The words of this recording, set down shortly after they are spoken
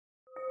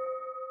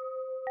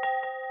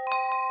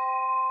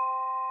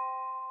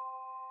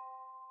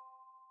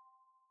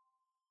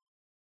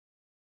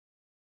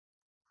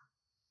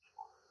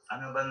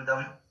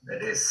Anubandham,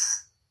 that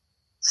is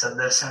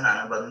Saddarshan,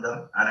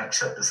 Anubandham,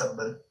 Anakshatra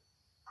Sabbandh,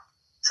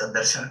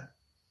 Saddarshan. I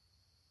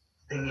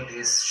think it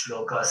is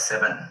Shloka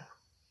 7.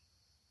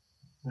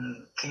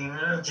 Kim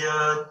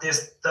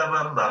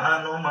Jyotistava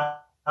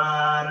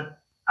Bhanuman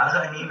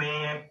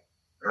Ahanime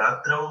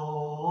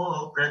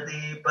Ratrau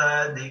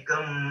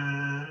Pradipadikam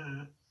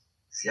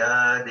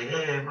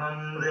Syadevam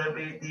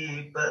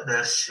Ravidipa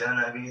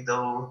Darshana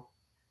Vidau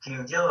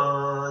Kim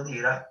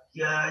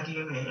Jyotirakya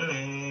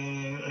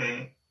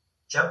Hime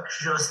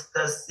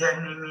Chakshustasya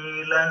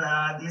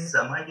Nimilanadi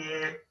Samaye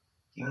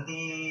Kim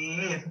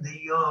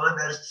Diyo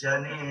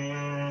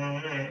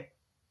Darshane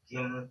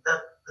Kim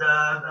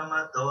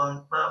Tatragamaton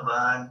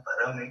Pavan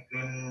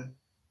Paramikim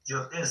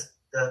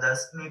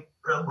Jyotistadasmi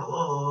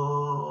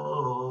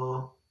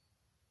Prabho.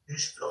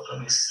 This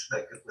slogan is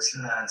like a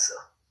question and answer.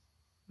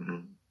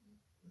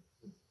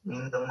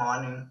 In the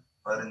morning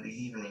or in the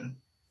evening,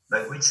 by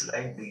which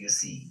light do you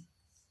see?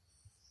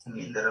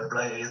 And the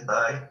reply is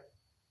by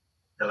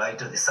the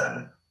light of the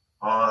sun,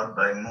 or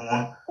by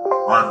moon,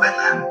 or by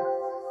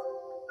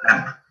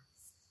lamp.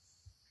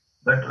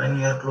 But when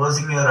you are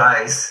closing your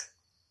eyes,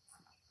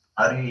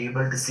 are you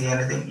able to see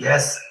anything?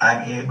 Yes, I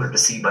am able to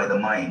see by the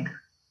mind.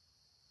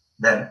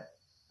 Then,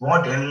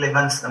 what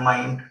enlivens the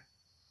mind?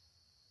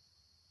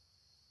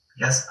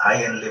 Yes,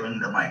 I enliven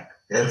the mind.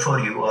 Therefore,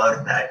 you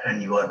are that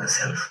and you are the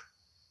self.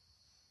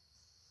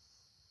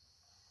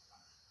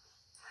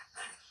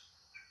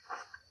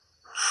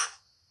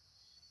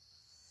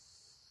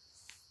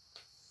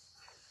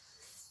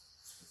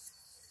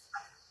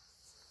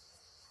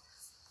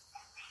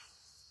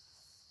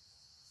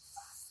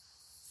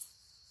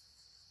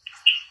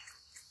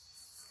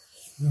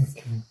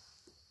 Okay.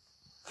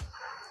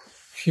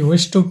 If you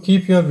wish to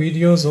keep your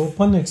videos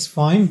open, it's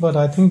fine, but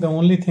I think the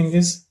only thing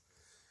is,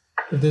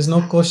 if there's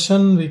no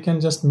question, we can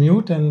just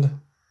mute, and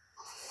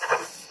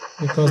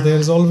because there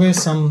is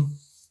always some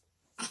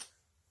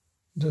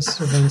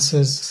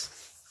disturbances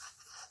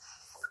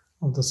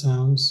of the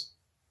sounds.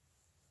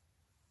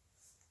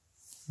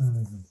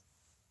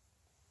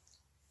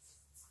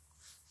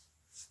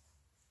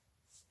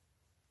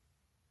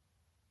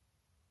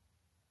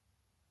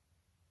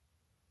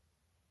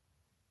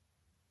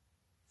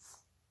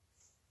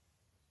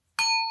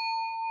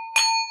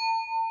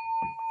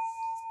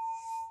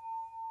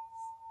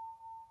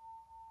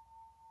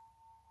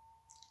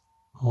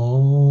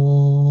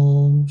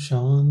 Om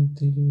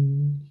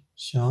Shanti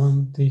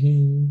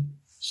Shanti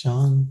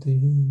Shanti.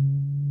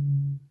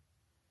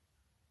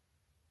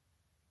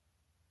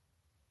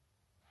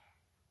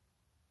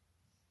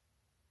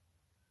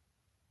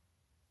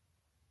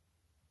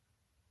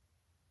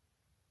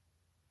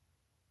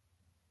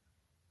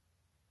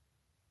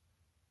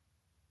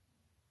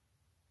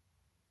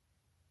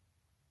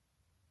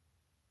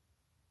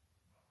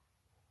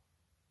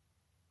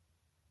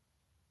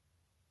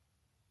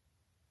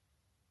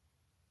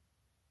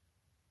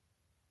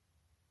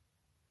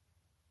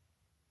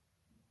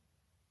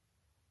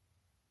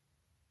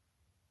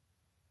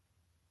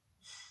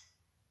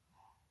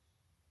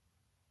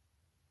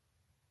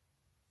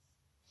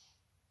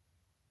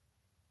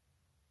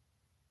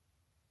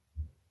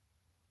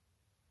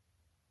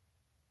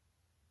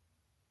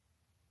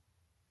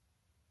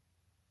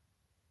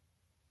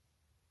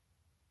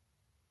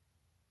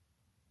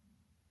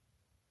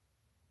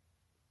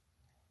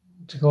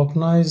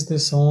 Recognize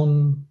this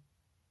own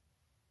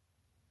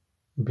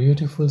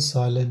beautiful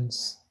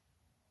silence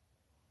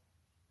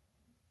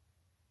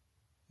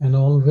and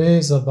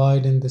always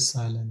abide in this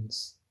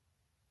silence.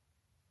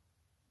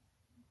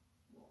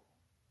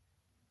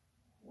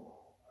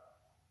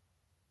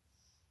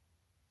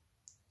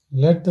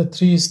 Let the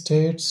three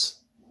states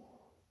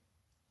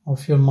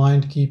of your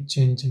mind keep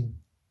changing.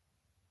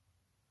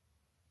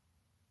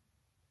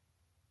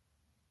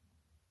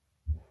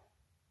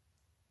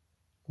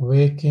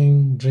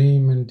 Waking,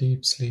 dream, and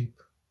deep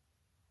sleep.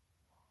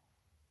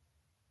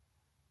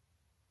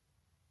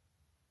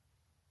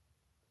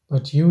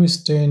 But you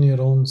stay in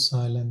your own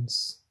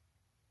silence.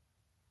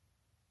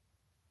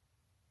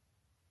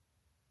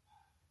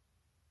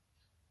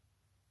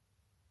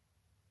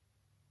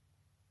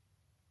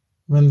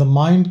 When the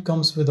mind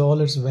comes with all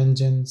its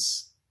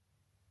vengeance,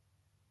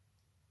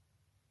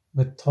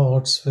 with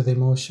thoughts, with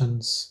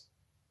emotions,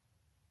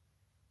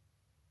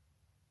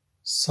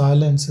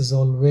 silence is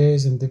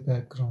always in the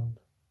background.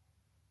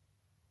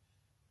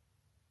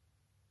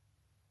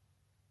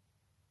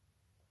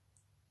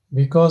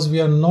 Because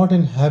we are not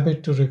in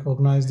habit to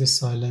recognize this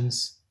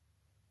silence,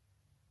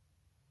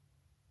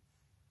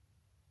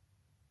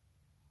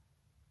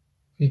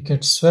 we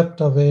get swept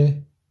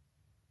away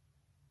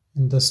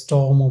in the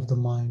storm of the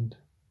mind.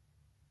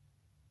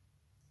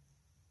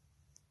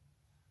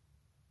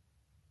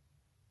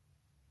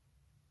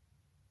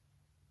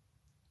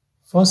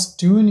 First,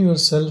 tune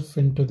yourself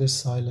into this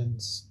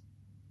silence.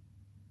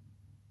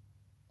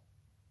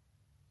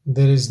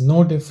 There is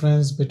no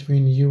difference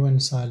between you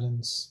and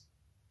silence.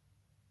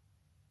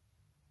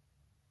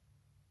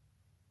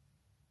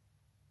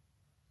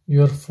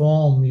 Your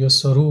form, your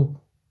sarup,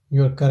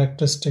 your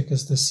characteristic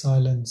is this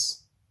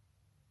silence.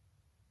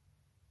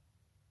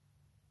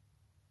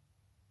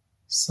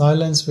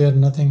 Silence where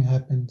nothing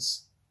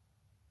happens.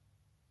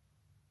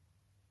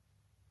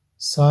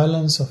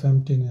 Silence of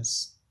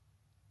emptiness.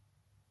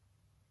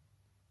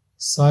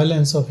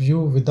 Silence of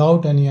you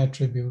without any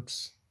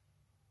attributes.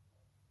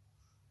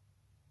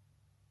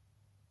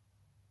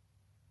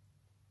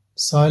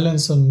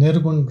 Silence of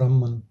Nirgun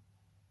Brahman,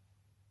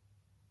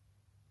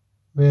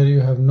 where you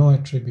have no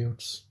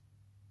attributes.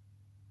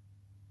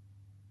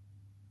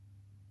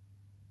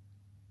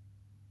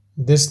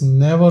 This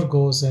never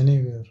goes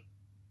anywhere.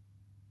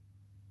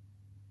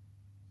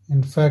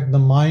 In fact, the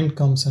mind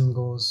comes and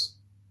goes.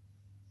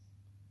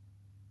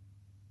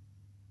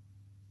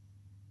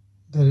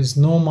 There is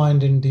no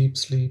mind in deep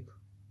sleep.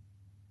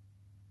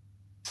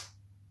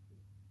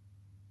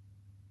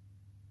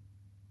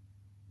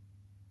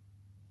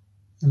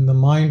 And the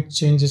mind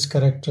changes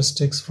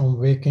characteristics from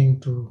waking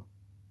to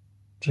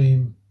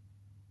dream.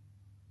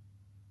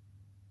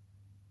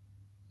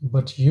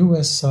 But you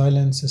as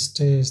silence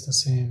stays the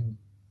same.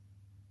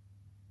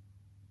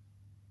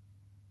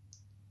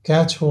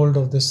 Catch hold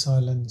of this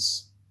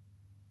silence.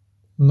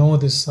 Know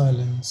this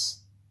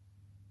silence.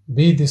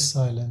 Be this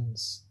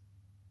silence.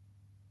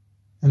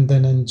 And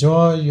then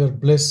enjoy your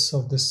bliss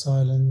of this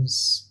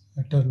silence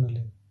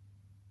eternally.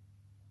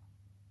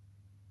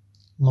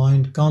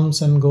 Mind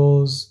comes and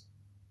goes.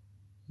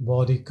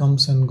 Body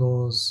comes and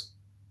goes.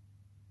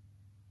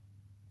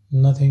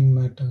 Nothing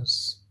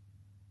matters.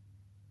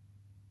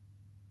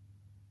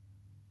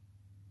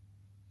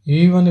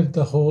 Even if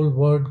the whole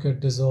world gets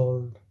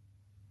dissolved,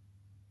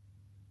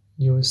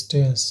 you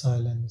stay as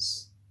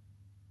silence.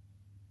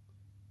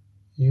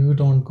 You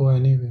don't go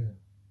anywhere.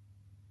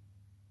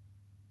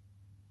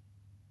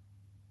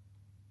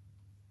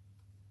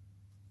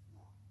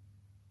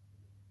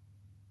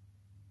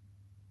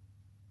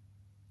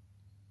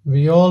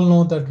 We all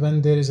know that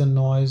when there is a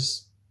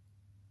noise,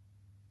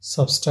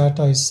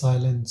 substrata is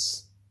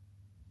silence.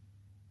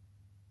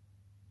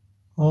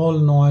 All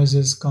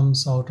noises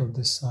comes out of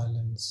this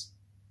silence.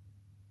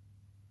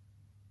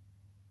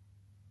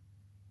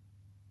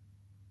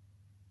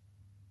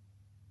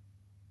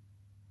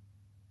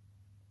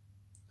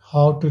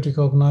 How to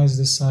recognize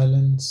this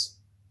silence?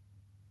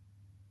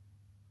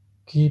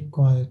 Keep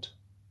quiet.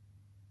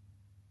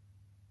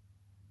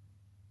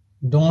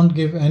 Don't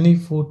give any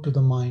food to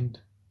the mind.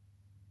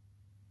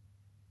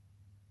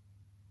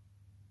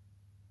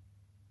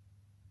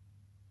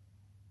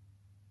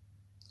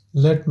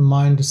 Let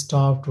mind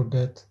starve to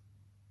death.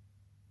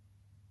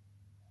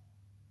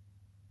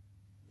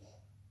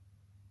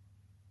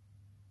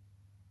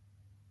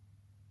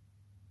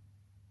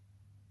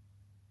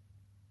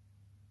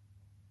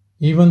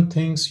 Even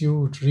things you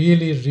would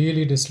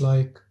really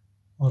dislike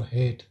or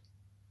hate.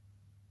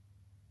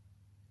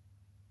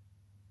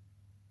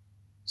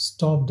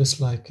 Stop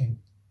disliking.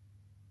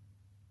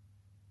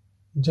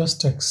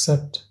 Just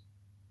accept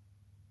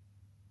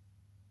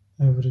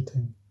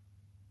everything.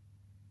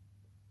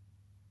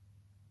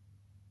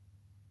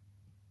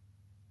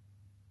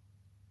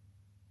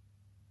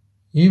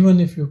 Even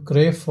if you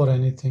crave for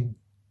anything,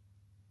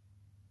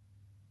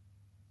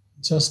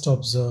 just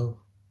observe.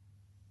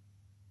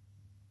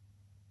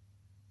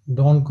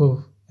 Don't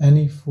give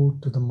any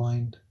food to the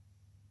mind.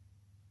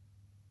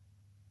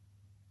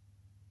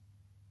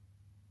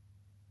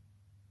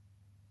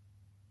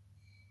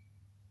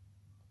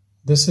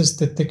 This is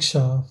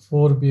titiksha,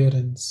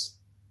 forbearance.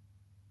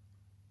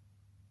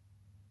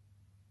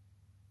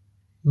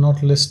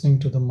 Not listening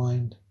to the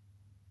mind.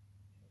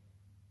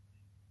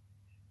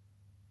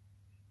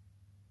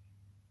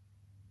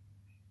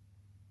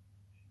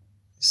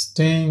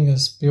 Staying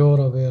as pure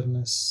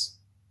awareness.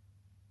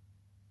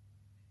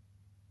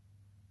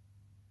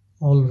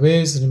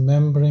 Always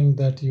remembering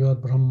that you are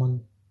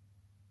Brahman.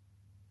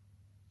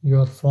 You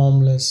are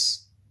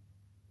formless.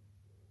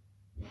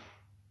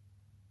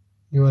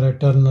 You are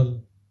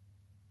eternal.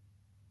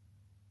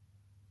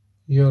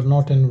 You are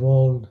not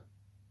involved.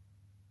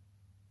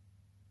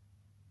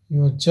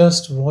 You are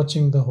just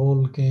watching the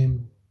whole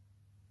game.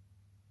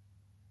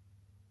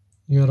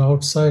 You are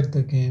outside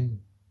the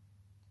game.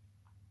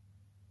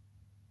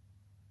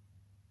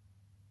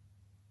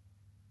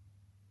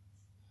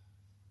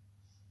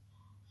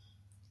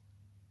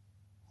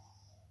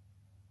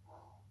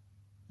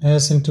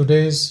 As in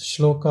today's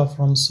shloka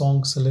from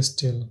Song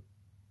Celestial,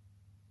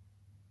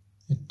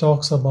 it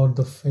talks about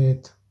the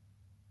faith.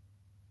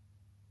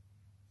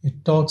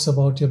 It talks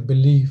about your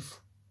belief.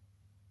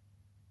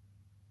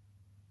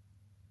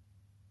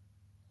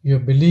 Your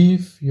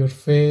belief, your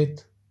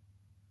faith,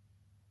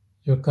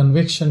 your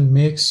conviction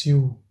makes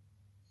you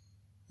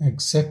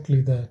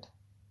exactly that.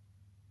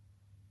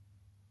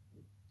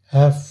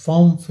 Have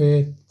firm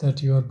faith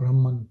that you are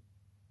Brahman.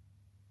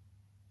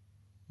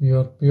 You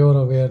are pure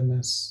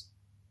awareness.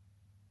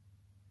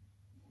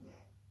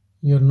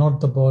 You are not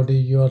the body,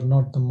 you are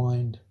not the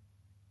mind.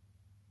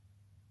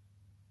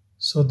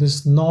 So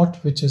this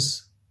knot which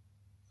is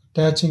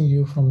attaching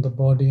you from the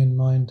body and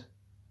mind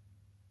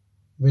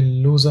will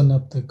loosen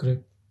up the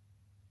grip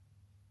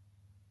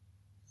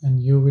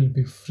and you will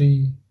be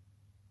free,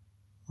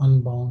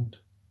 unbound.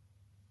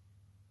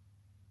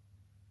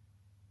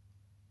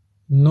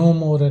 No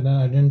more an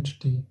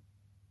identity.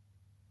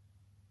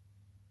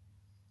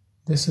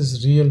 This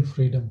is real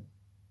freedom.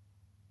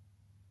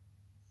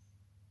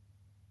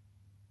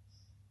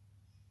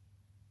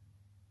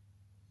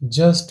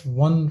 Just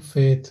one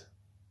faith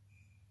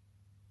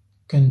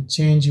can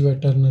change you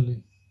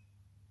eternally.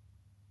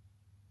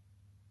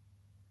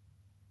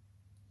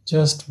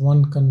 Just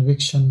one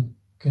conviction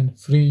can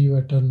free you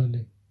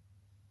eternally.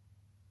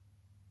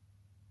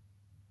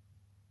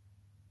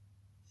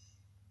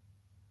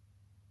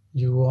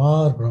 You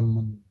are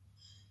Brahman.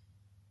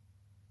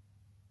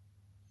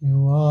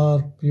 You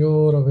are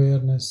pure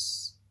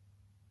awareness.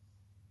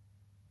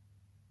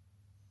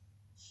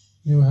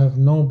 You have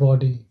no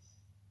body.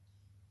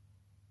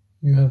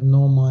 You have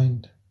no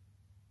mind.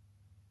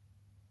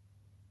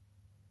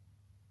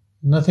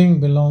 Nothing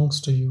belongs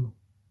to you,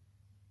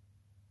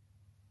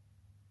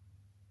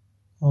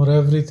 or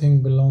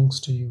everything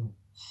belongs to you.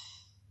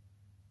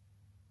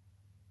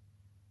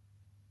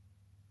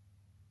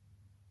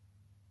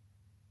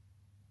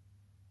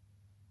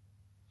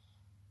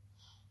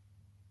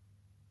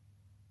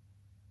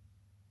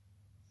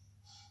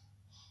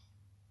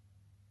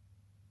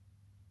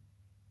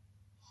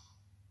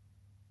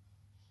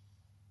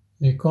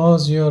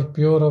 Because you are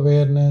pure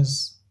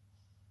awareness,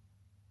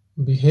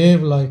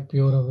 behave like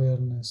pure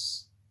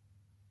awareness.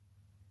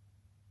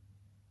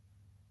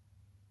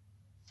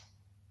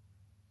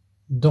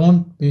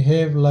 Don't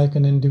behave like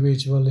an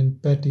individual in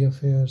petty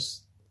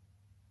affairs.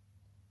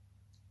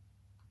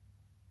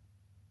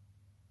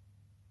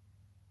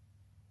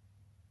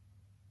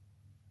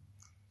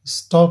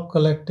 Stop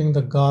collecting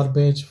the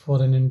garbage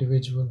for an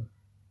individual.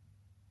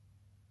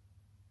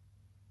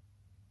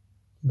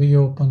 Be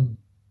open.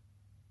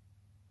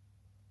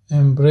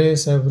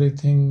 Embrace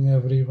everything,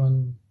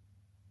 everyone.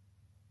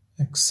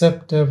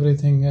 Accept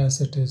everything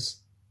as it is.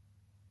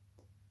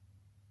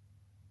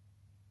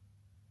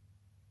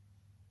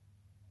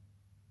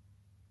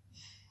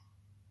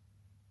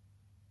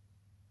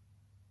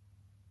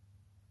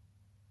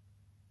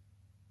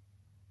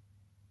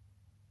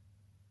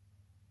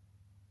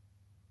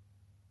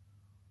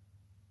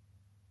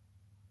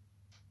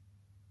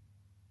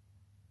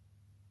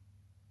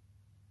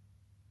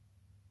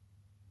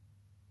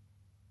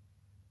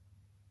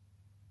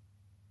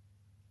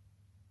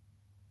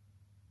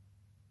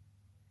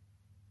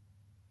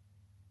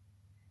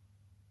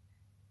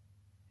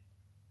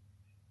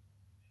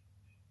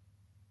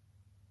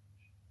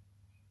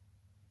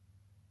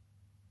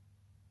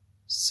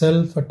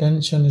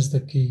 Self-attention is the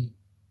key.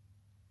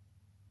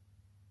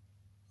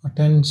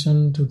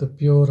 Attention to the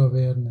pure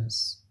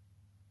awareness.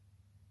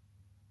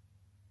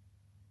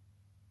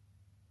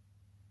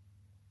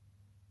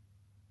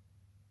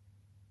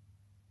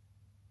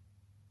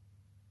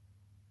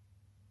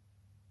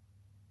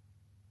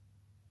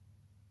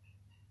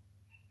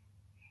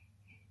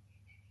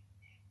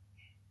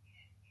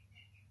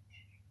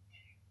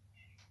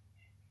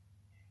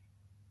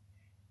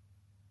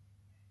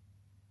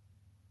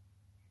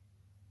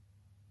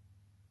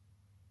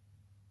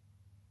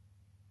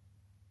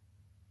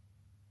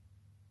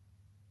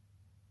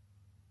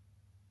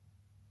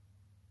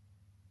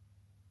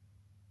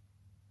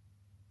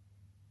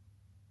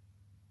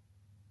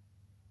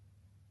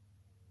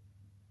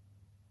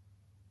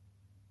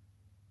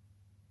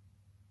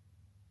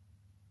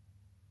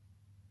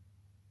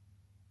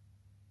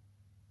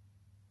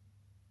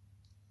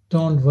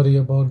 Don't worry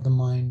about the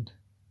mind.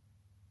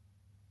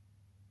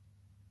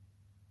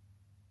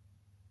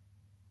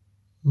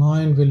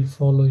 Mind will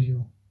follow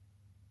you.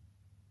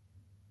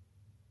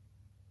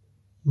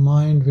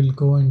 Mind will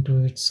go into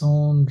its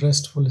own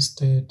restful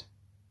state.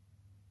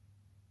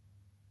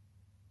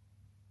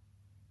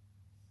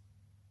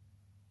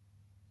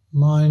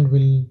 Mind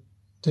will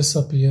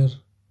disappear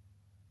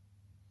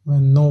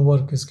when no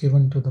work is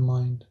given to the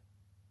mind.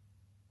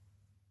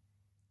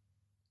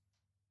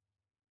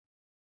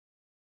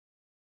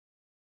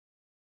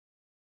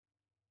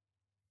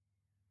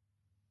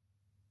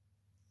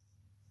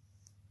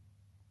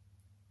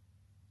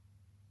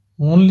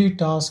 Only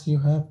task you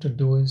have to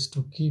do is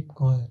to keep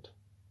quiet.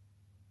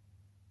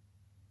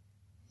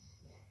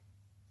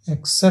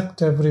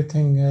 Accept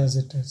everything as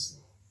it is.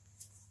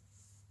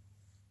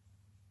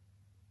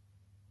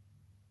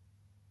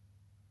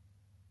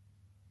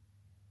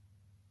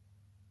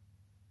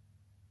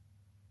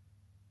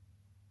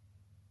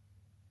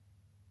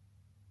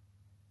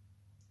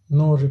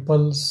 No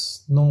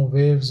ripples, no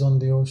waves on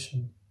the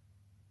ocean.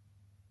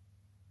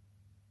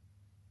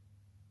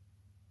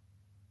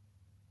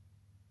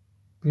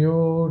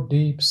 Pure,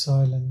 deep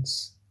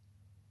silence.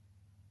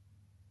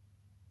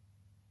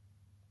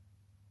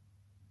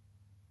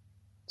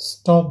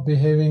 Stop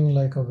behaving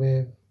like a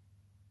wave.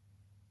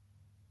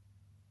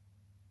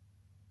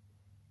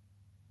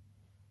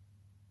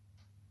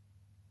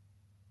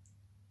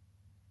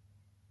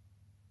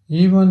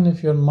 Even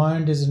if your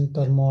mind is in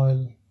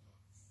turmoil,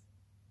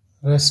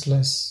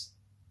 restless,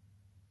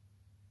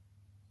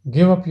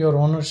 give up your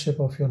ownership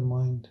of your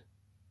mind.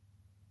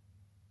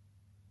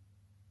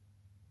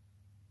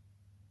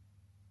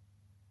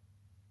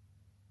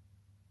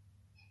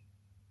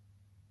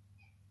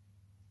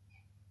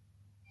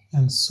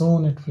 and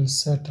soon it will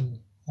settle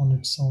on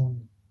its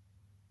own.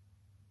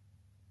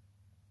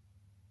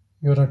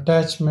 Your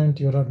attachment,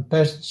 your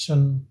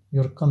attention,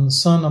 your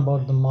concern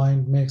about the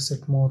mind makes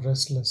it more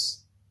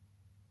restless.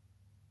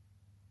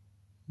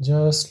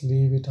 Just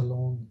leave it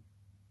alone.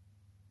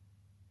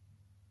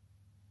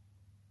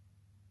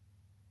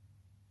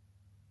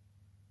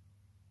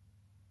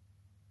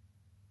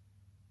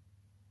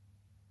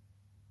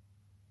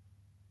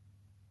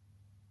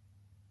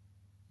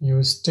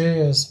 You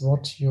stay as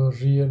what your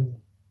real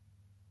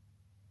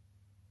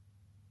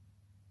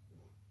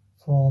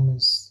form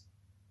is.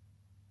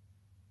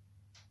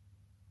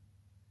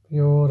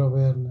 Pure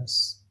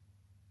awareness.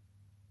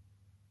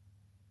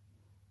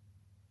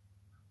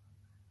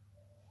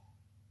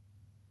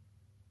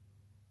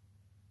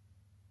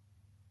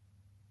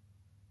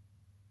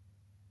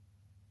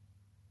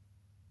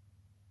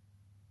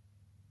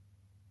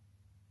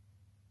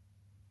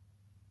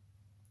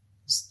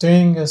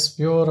 Staying as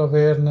pure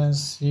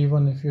awareness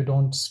even if you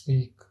don't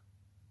speak.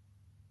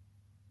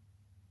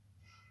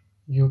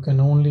 You can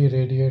only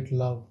radiate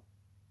love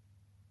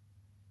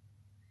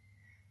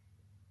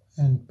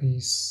and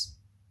peace.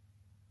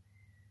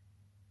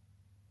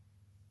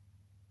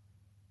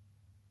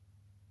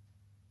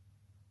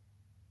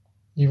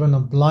 Even a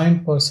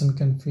blind person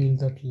can feel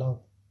that love.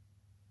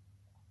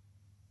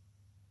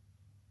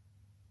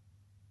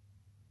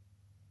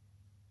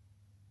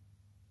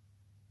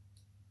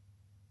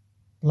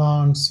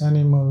 Plants,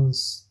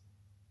 animals,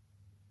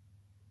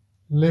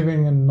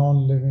 living and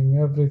non-living,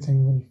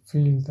 everything will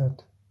feel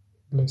that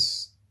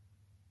bliss.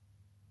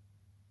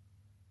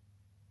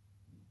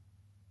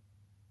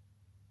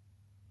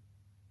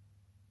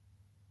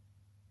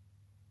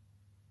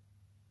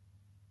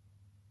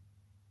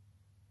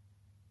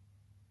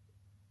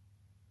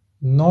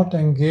 Not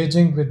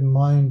engaging with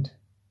mind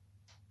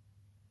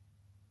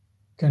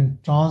can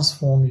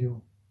transform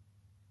you.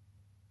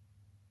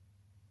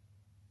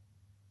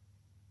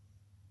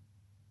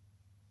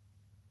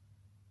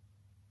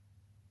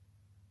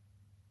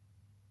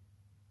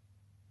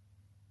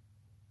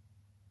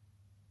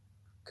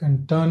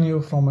 Can turn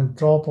you from a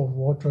drop of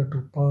water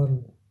to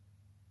pearl.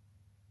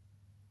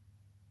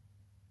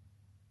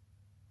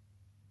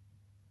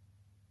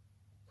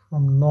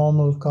 From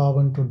normal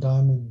carbon to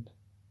diamond.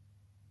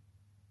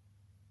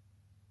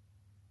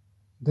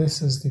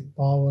 This is the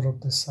power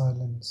of the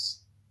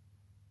silence.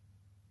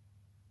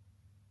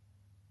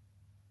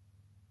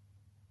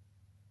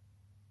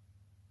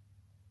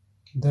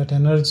 That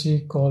energy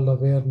called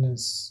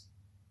awareness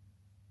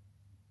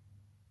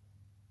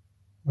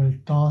will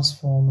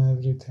transform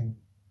everything.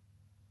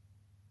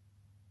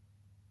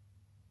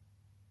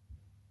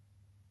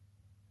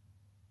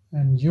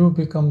 And you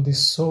become the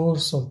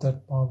source of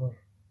that power.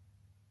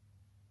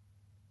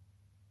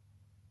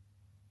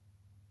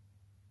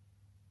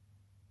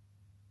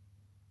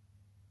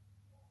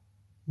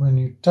 When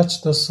you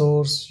touch the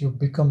source, you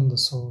become the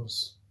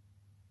source.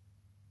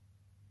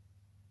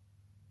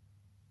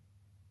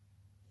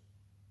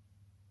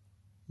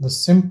 The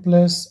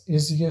simplest,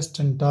 easiest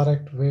and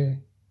direct way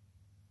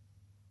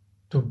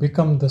to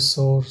become the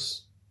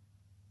source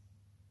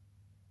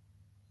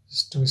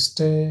is to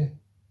stay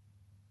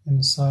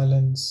in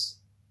silence,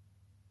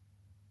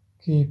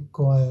 keep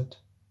quiet,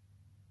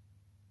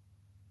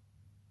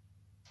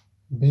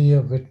 be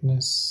a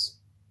witness.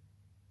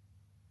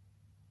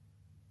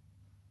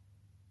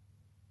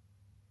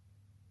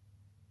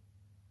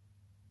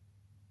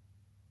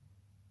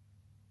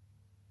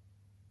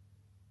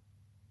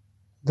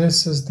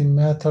 This is the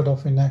method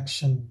of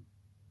inaction,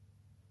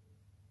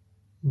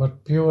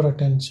 but pure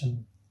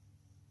attention.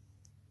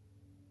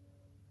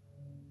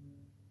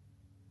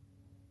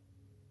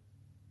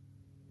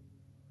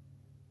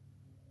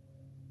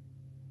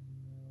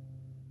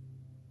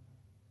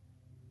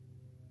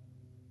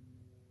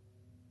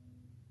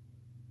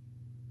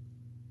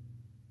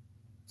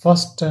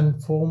 First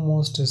and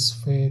foremost is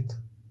faith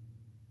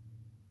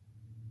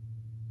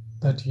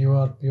that you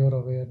are pure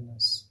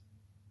awareness.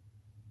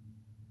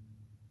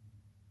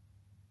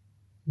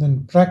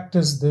 Then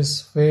practice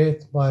this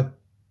faith by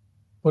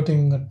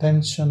putting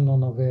attention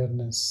on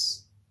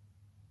awareness.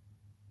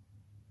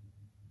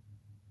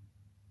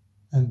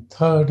 And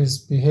third is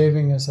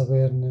behaving as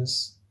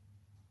awareness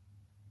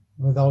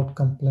without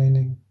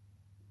complaining,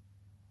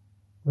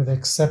 with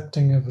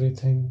accepting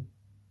everything.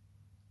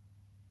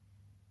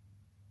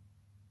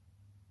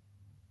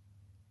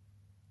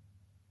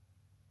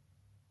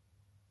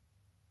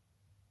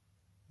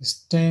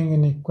 Staying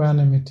in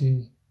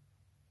equanimity,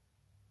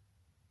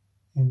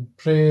 in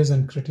praise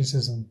and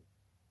criticism.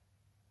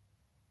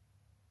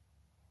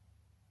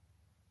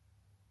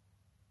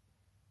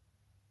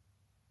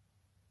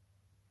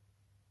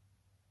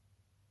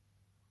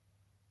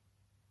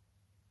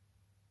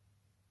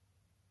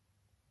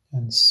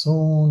 And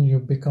soon you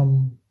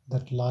become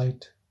that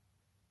light.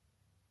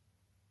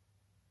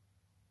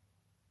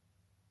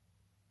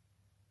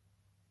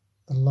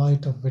 The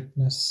light of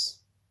witness.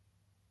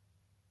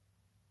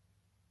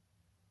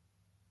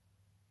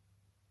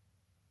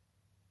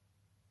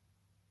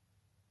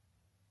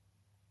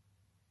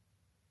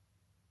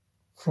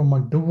 From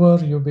a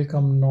doer, you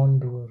become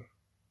non-doer.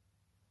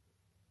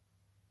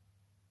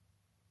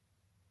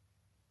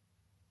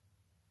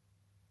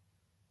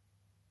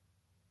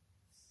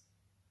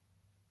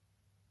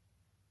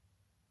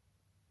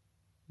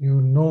 You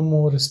no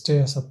more stay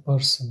as a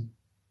person.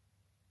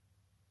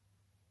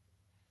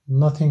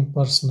 Nothing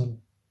personal.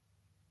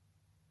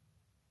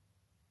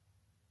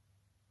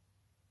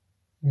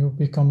 You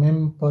become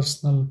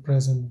impersonal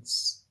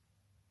presence.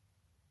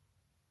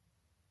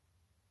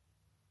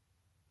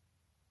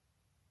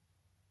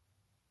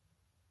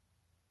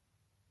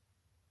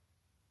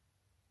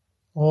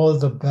 All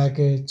the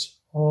baggage,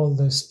 all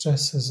the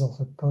stresses of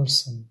a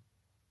person,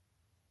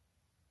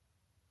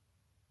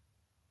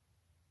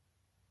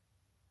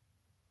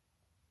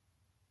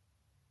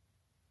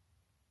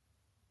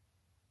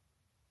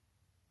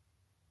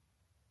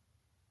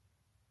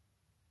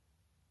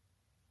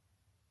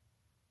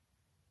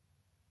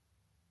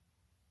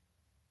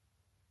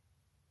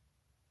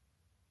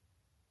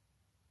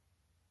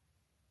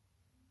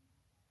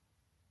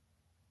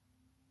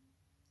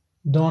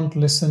 don't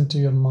listen to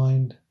your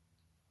mind.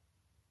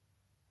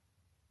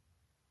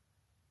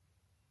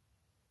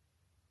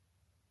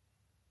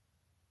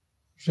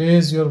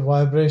 Raise your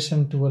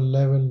vibration to a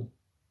level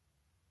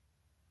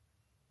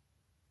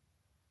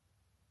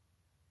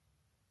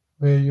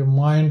where your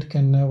mind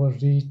can never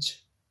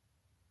reach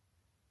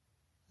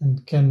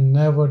and can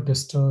never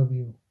disturb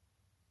you.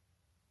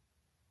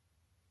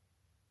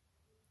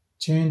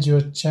 Change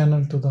your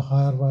channel to the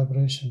higher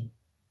vibration.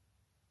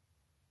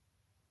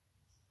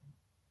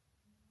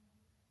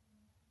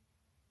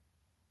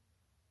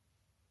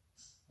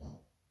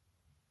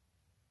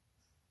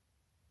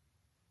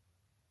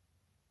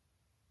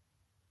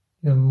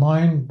 Your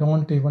mind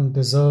don't even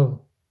deserve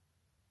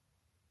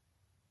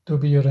to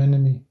be your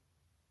enemy.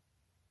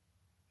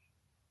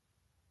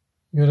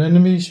 Your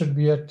enemy should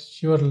be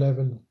at your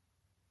level.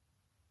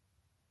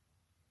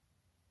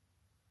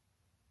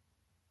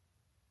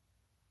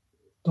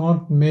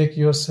 Don't make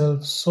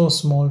yourself so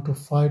small to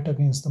fight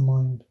against the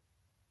mind.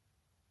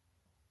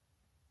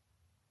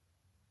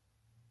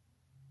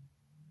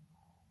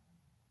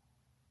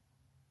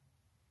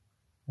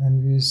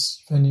 And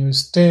when you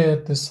stay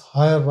at this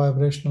higher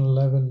vibrational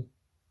level,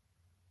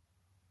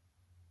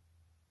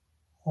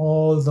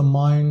 all the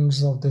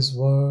minds of this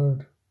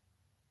world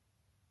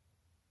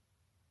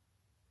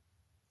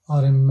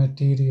are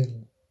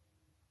immaterial.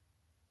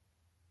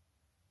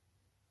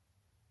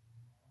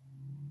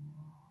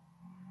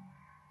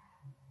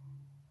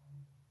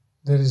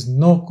 There is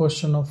no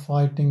question of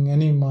fighting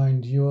any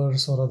mind,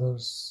 yours or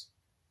others.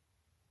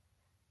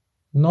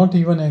 Not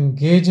even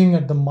engaging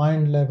at the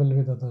mind level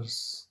with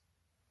others.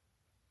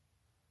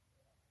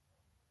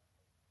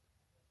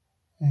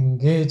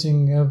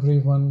 Engaging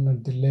everyone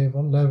at the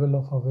level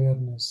of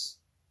awareness,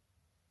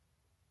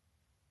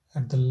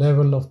 at the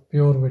level of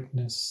pure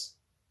witness.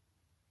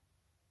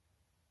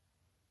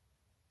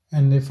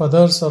 And if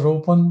others are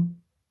open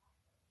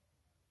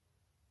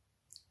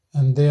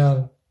and they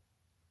are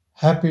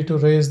happy to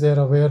raise their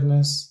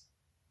awareness,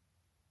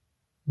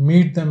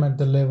 meet them at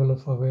the level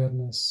of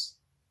awareness.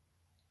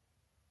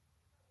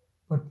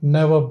 But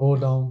never bow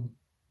down.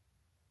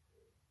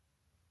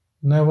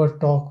 Never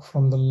talk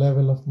from the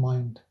level of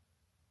mind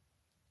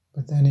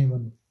with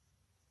anyone,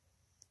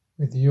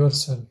 with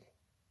yourself,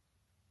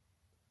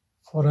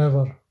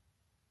 forever.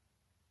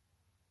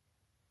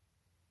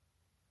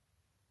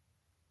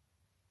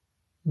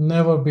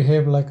 Never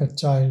behave like a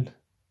child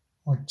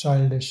or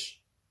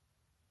childish.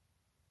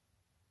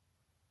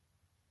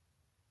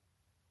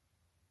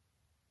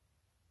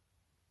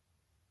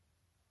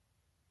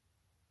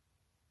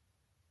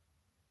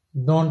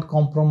 Don't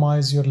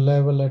compromise your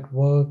level at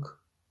work,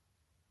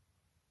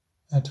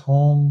 at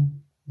home,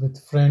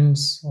 with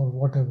friends or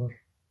whatever.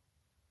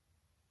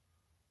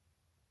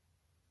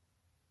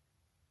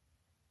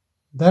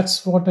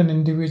 That's what an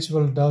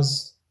individual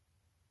does.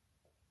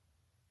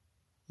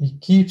 He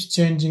keeps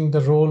changing the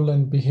role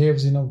and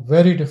behaves in a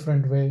very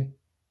different way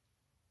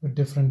with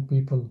different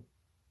people.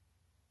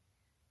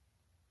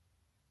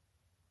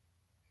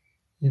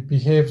 He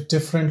behaves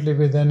differently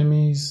with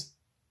enemies,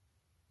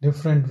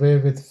 different way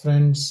with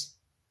friends,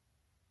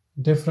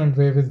 different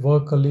way with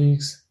work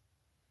colleagues,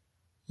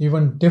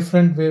 even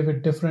different way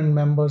with different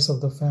members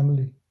of the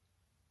family.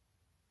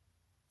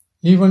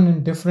 Even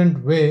in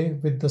different way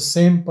with the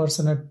same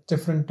person at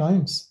different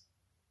times.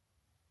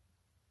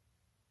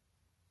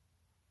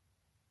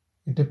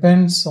 It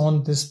depends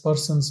on this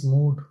person's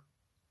mood.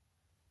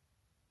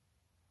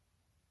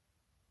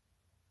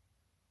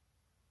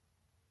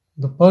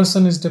 The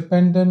person is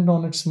dependent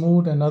on its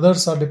mood and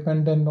others are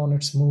dependent on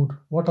its mood.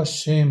 What a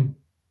shame.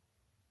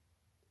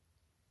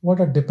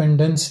 What a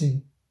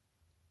dependency.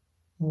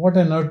 What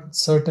an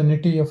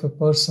uncertainty of a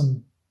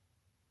person.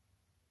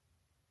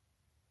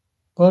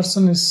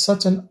 Person is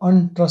such an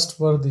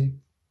untrustworthy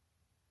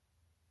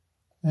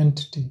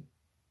entity.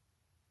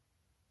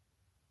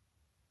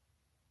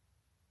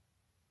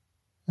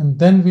 And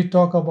then we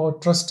talk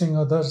about trusting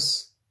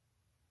others.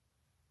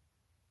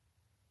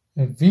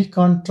 If we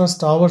can't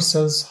trust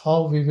ourselves,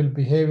 how we will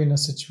behave in a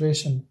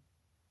situation?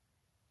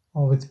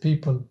 or with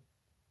people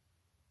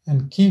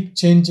and keep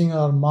changing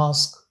our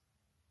mask,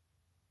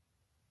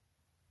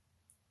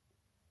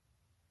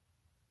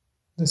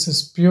 this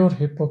is pure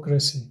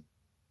hypocrisy.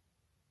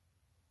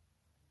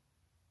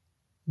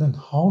 Then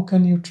how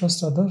can you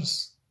trust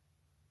others?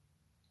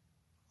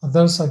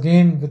 Others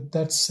again with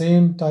that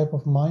same type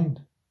of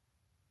mind.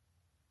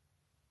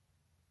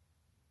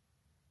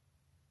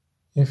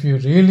 If you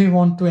really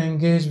want to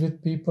engage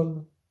with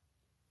people,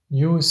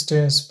 you stay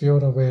as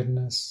pure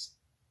awareness.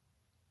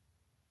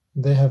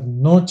 They have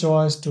no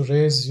choice to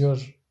raise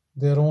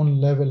their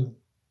own level.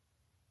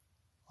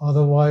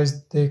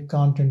 Otherwise, they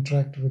can't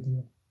interact with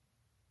you.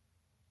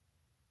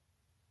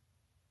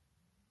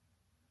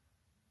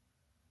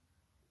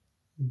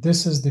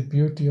 This is the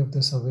beauty of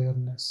this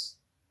awareness.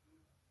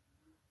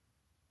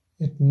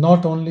 It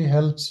not only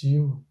helps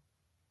you,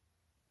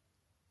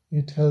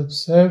 it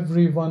helps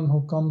everyone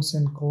who comes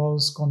in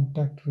close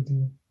contact with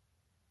you.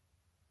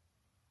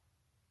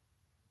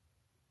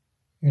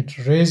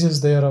 It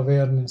raises their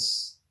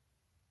awareness,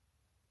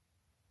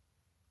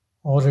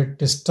 or it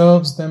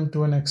disturbs them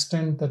to an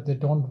extent that they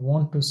don't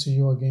want to see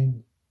you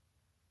again.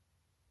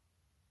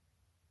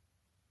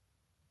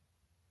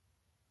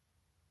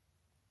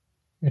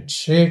 It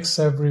shakes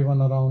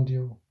everyone around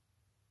you.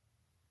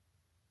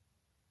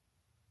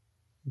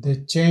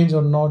 They change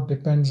or not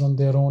depends on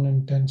their own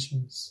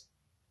intentions.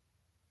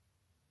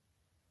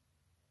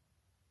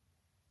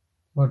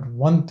 But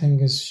one thing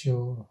is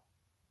sure,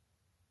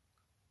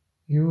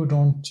 you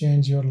don't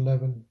change your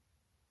level.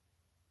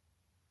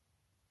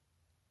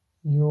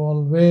 You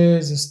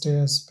always stay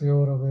as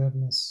pure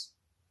awareness.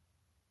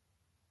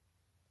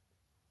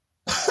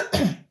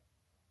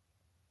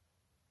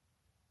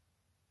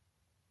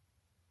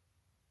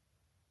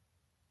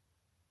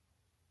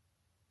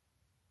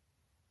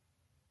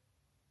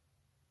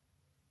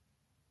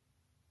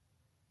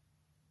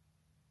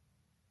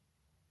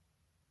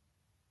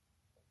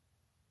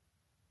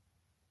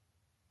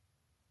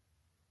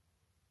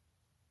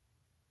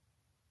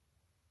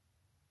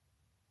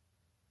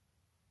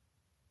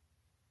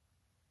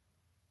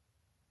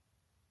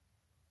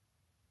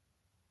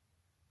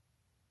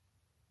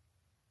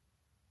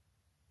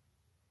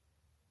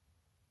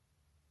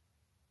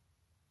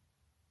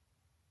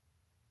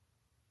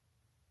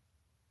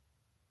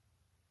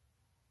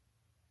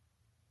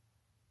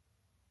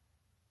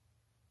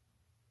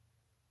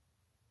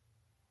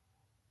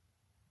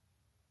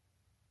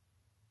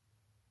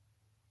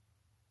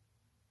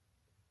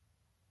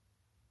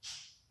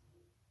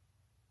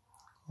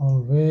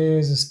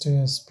 Always stay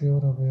as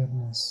pure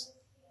awareness.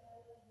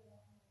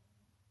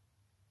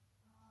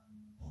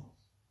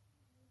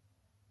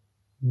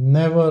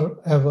 Never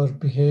ever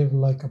behave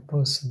like a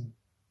person.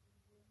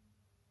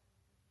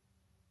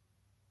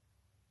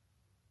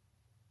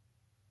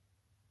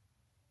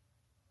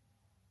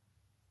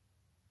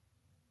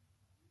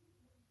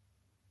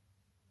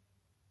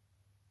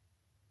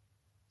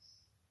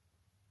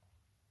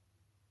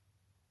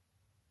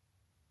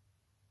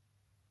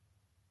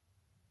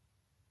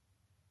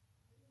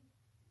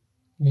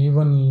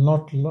 Even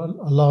not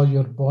allow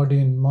your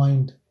body and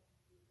mind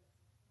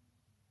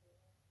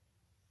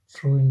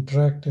to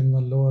interact in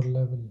the lower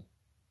level.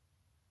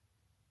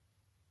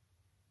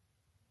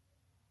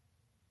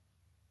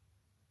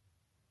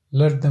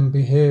 Let them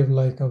behave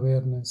like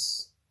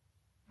awareness.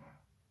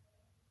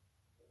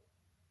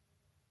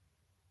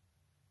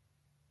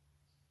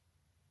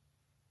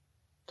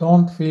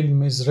 Don't feel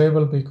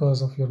miserable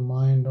because of your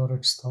mind or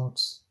its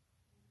thoughts.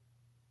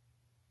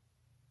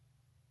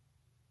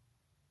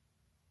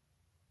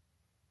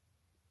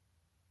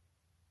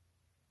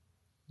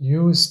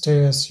 You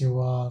stay as you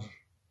are.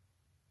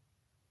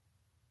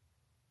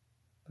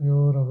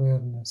 Pure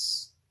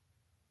awareness.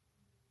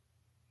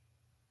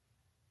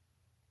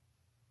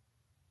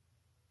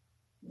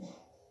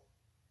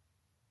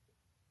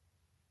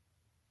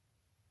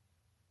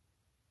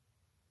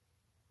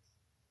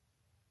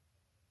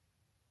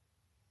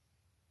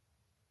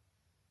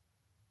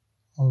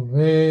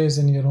 Always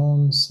in your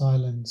own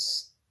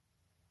silence.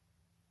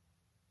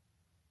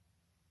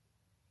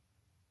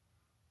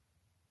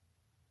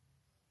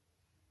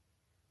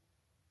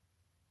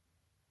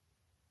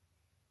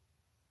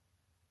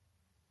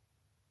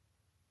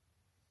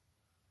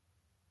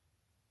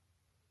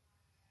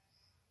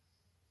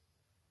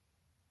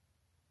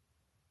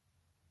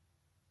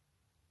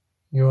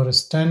 You are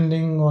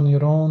standing on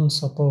your own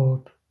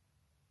support.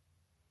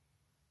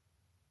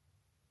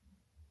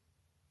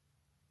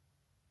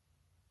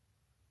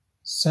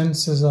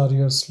 Senses are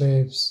your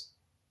slaves.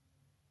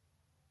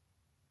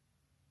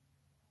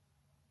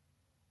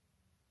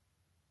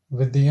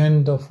 With the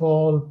end of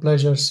all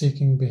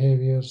pleasure-seeking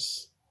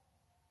behaviors,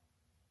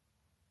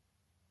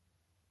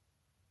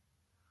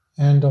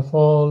 and of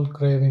all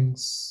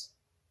cravings.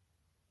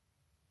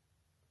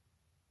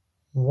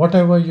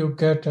 Whatever you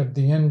get at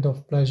the end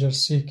of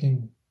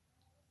pleasure-seeking,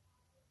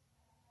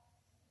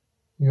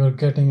 you are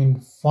getting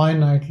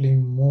infinitely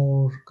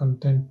more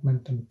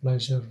contentment and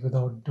pleasure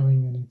without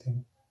doing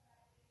anything.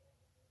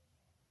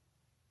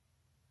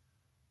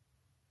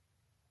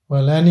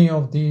 While any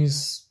of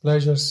these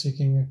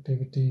pleasure-seeking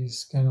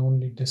activities can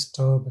only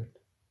disturb it.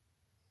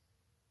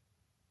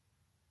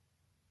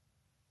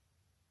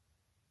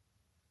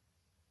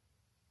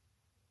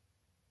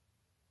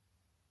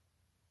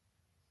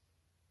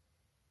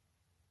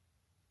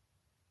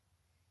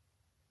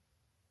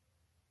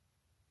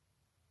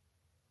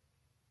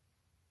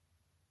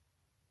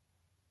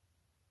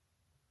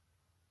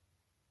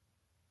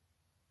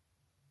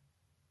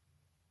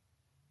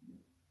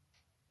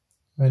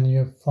 When you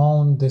have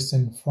found this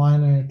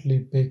infinitely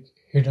big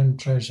hidden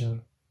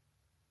treasure,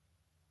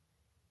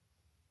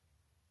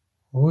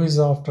 who is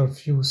after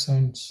few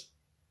cents?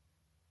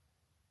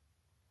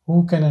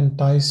 Who can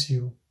entice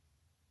you?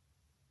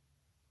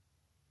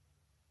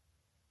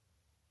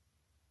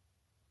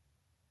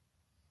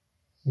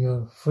 You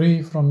are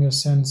free from your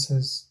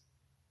senses,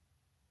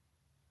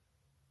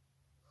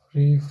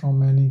 free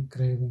from any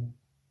craving.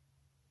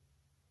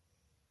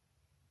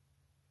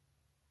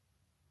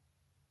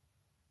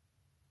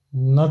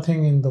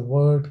 Nothing in the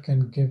world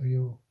can give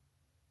you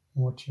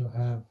what you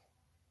have.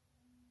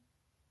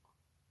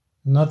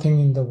 Nothing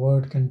in the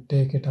world can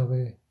take it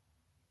away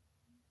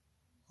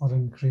or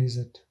increase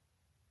it.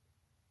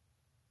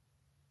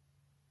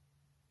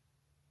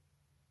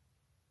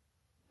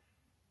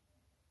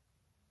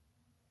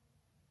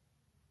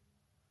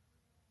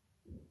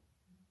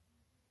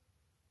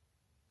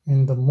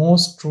 In the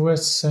most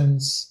truest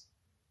sense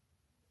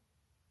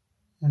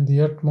and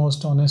the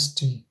utmost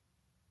honesty,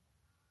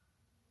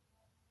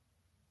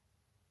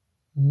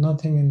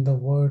 nothing in the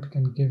world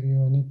can give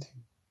you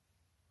anything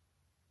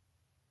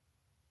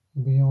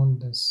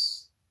beyond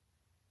this.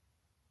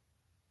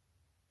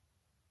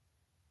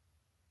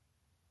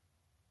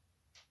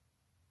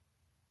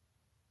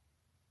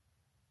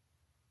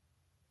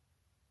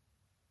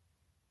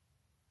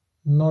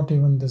 Not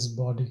even this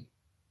body.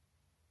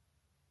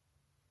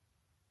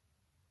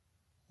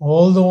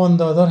 Although on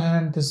the other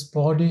hand, this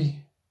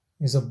body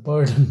is a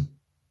burden.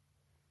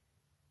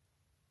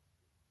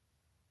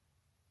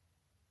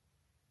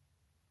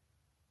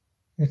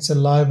 It's a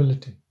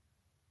liability.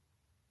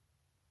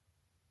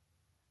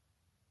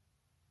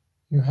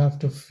 You have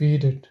to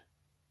feed it,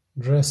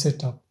 dress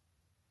it up,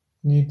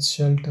 needs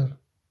shelter.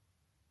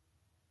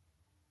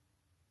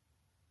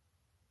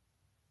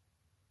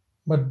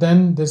 But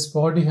then this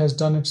body has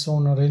done its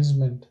own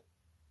arrangement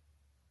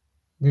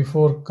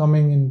before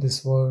coming in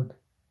this world.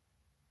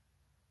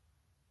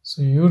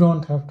 So you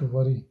don't have to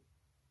worry.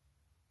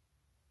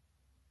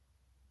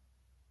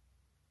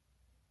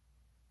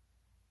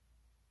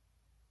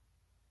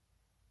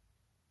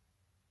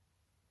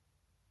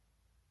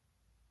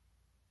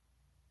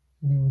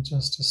 You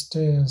just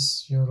stay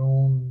as your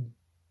own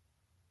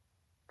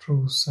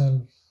true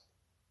self.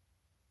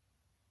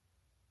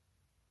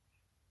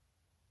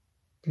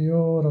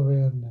 Pure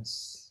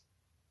awareness.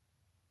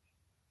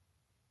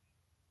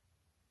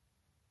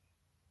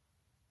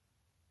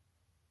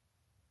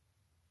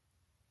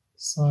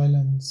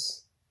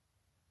 Silence.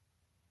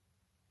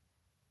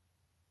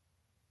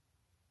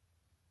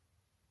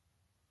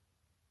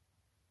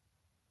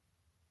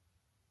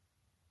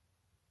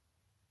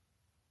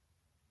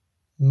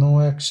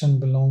 No action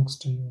belongs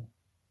to you.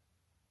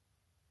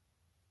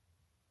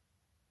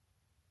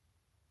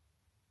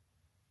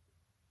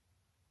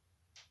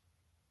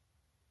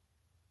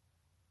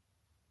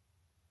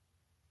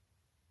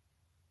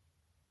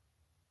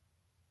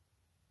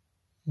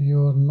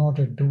 You are not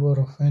a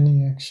doer of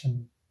any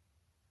action.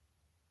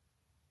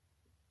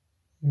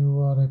 You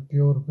are a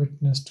pure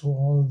witness to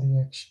all the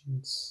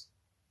actions.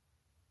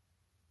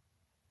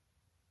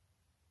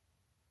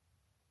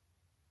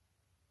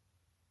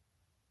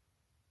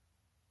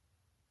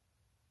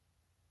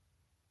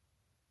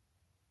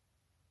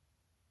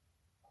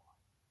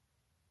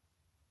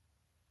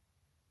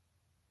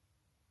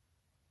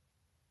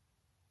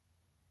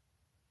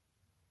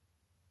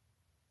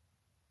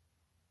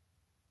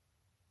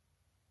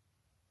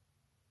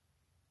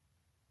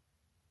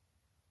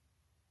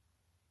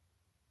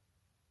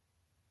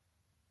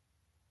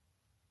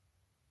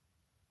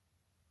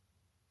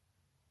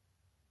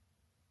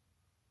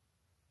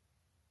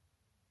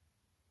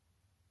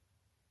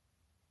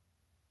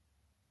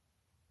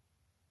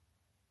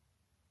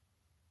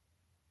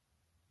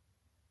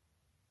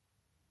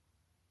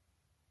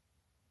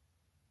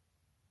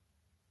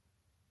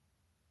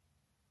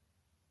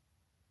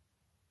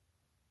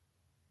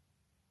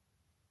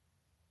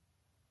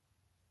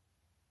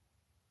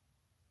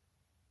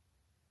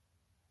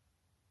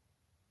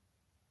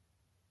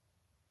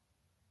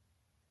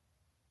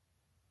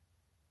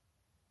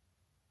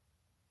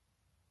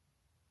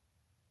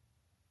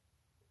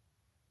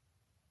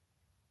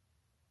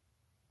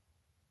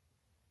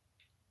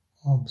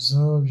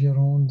 Observe your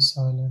own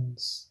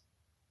silence.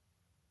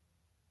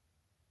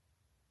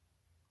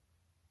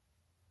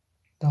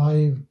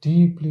 Dive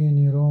deeply in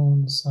your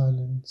own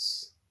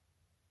silence.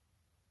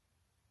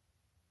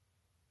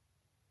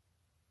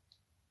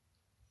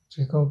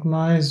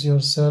 Recognize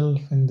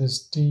yourself in this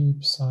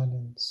deep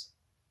silence.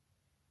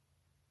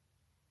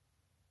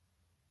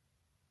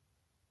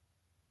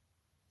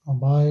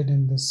 Abide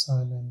in this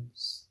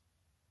silence.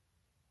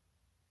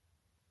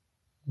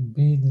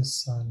 Be this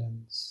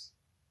silence.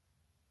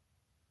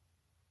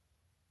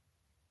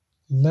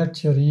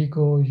 Let your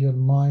ego, your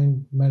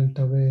mind melt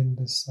away in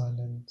this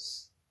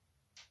silence.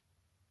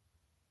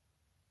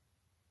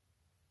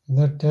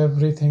 Let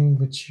everything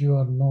which you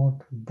are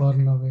not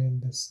burn away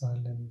in this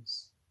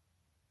silence.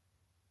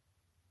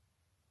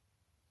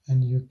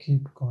 And you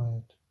keep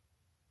quiet.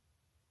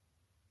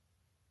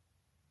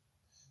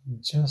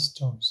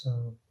 Just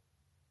observe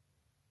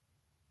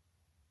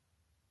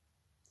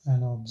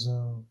and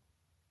observe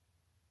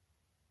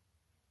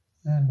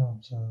and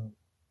observe.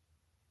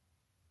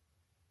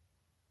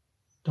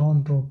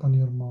 Don't open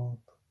your mouth.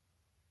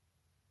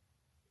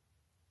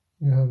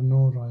 You have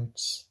no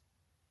rights.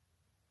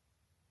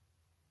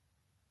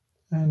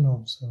 And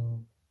observe.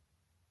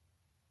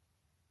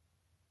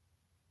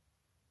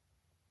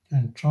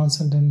 And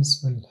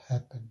transcendence will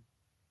happen.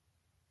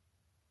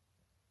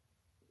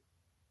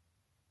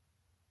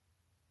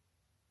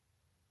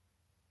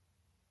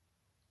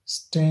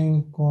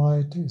 Staying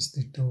quiet is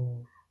the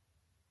door,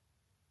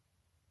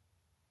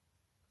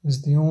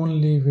 is the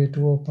only way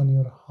to open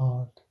your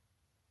heart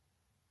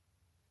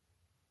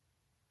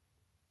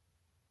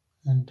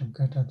and to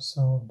get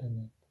absorbed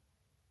in it.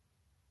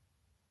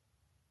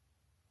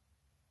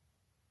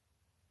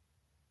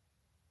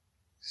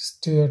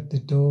 Stay at the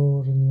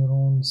door in your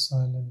own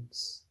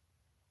silence,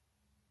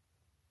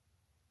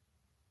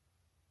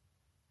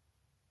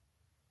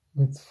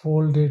 with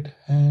folded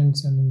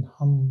hands and in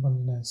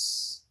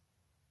humbleness.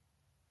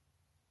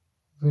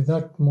 With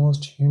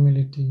utmost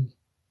humility,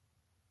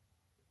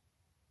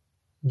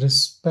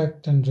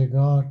 respect and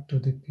regard to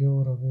the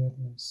pure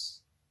awareness.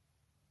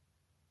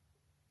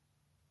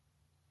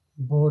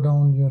 Bow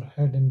down your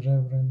head in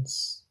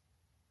reverence,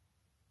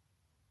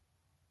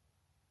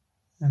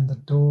 and the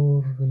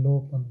door will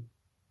open.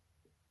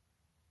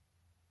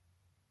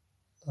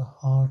 The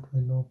heart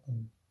will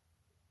open,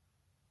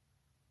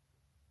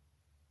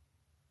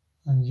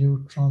 and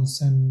you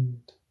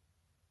transcend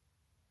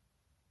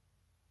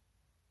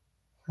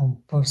from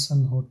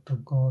personhood to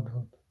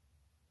godhood.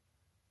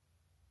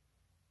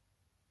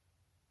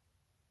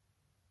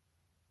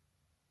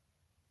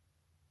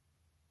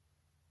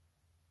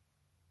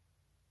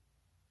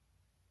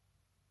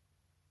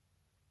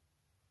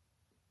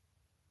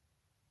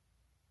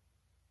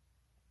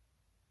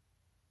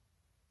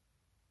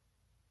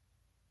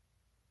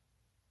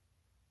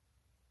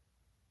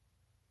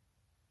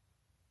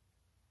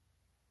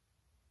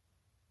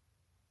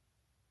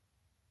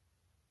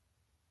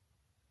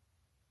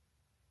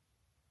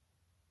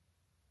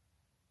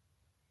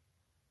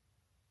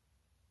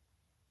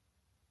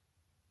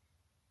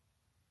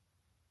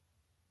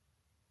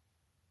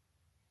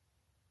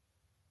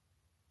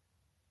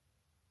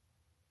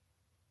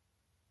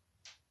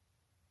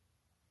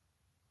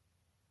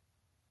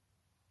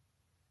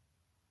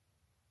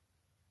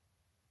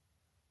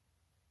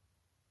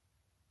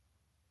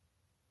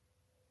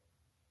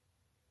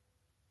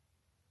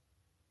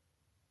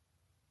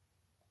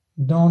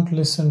 Don't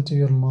listen to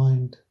your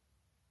mind.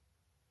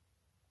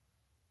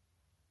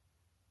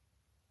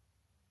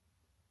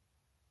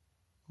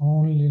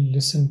 Only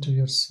listen to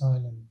your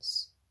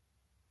silence.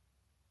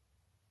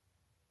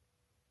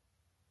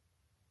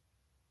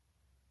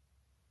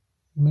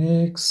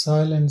 Make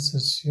silence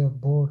as your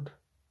boat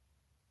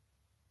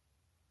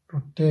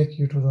to take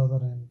you to the other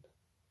end,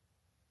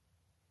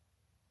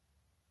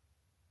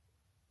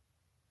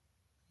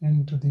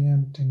 into the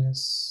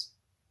emptiness.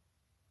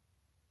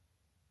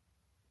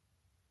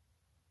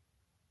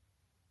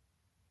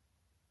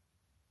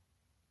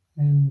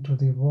 Into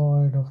the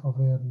void of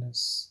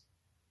awareness,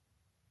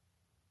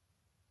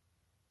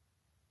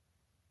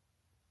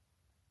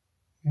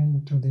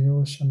 into the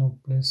ocean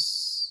of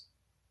bliss.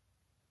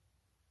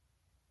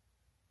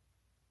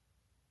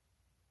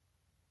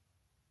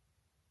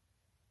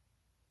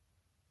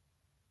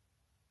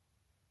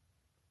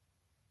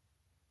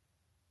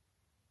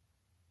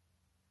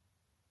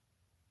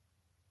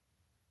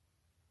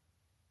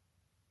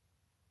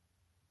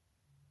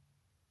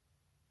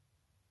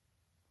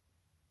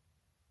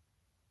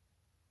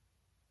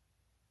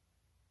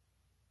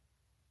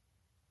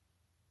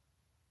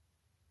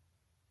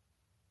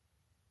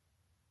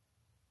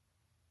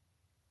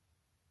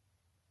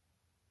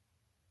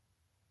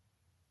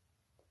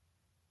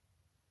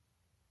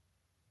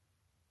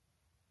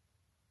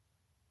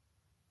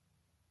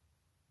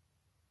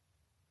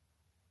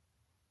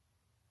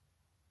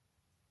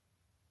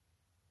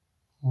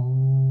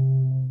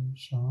 Om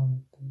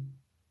Shanti,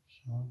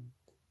 Shanti.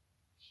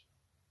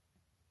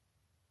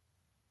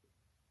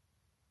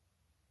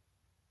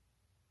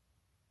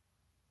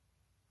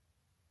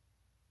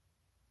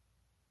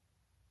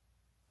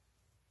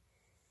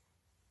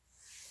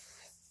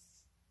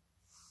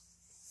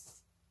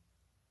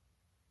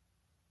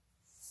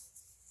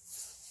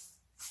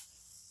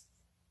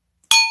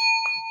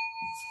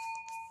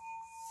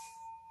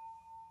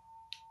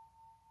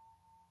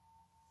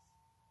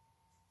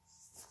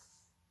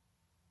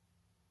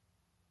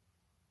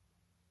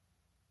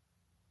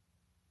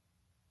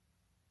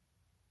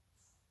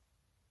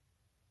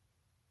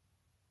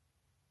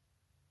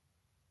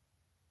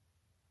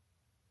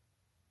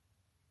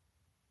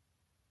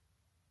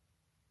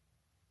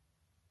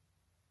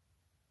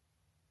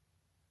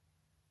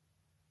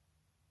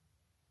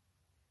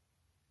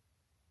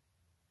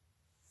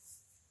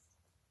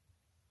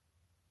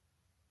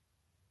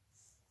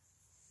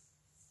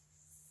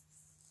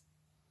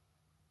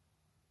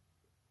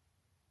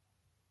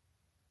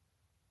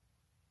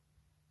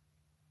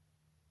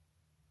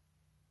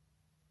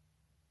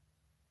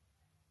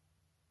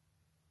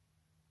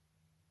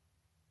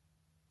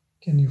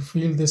 Can you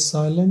feel this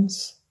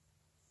silence,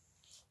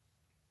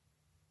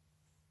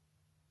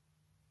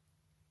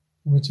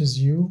 which is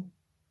you?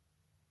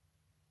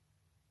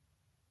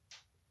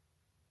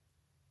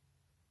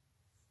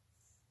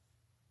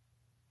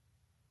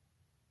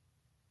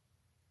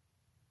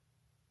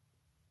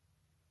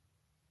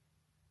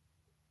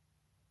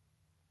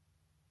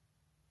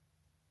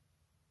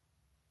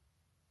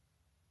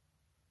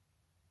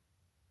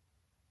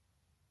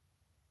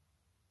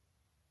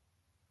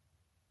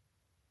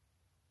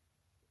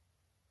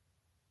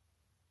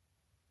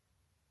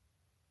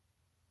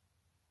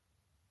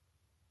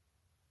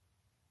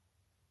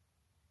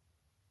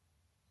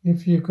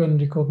 If you can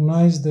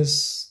recognize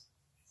this,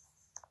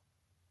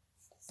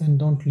 then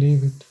don't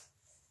leave it.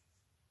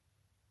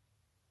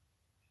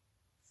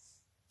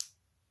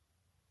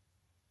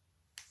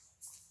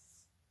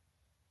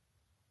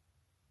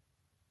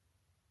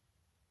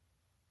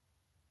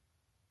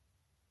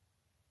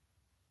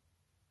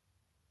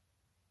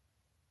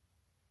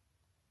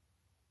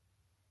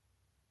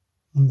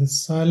 And the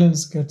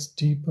silence gets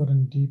deeper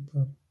and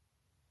deeper.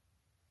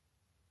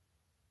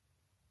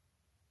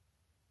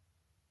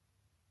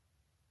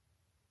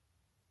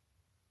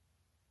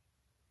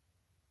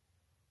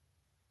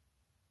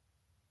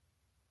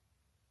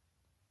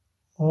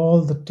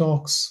 All the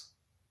talks,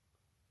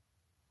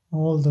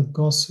 all the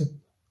gossip,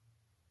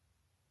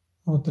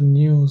 all the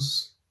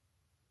news,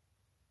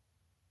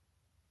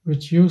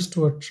 which used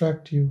to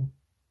attract you,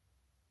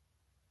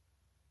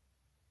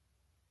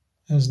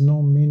 has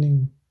no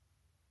meaning.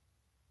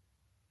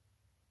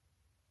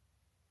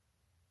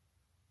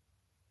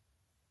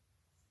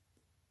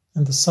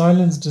 And the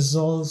silence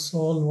dissolves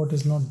all what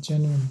is not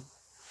genuine.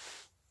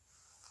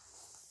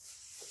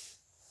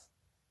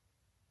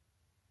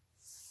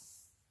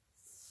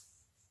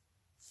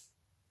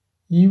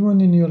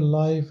 Even in your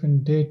life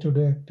and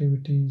day-to-day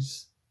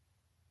activities,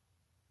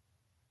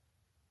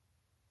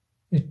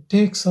 it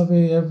takes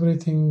away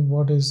everything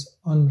what is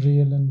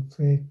unreal and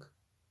fake.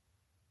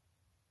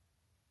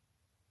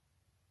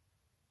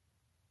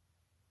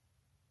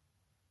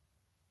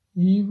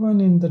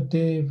 Even in the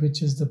day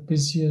which is the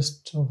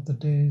busiest of the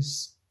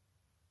days,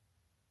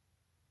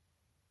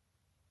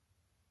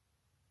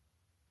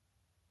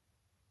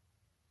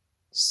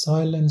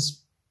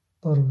 silence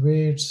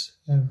pervades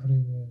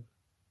everywhere.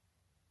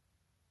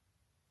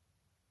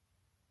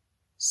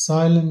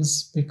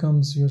 Silence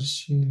becomes your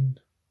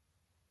shield.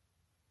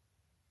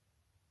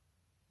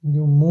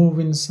 You move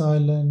in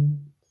silence,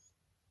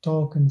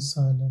 talk in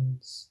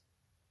silence,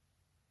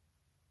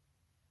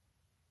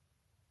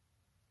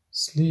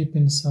 sleep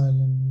in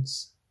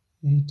silence,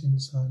 eat in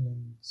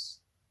silence.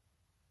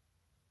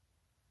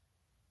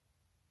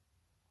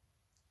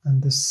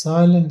 And this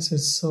silence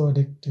is so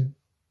addictive,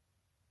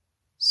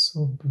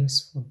 so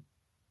blissful,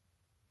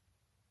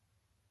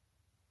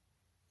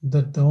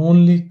 that the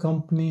only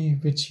company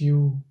which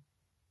you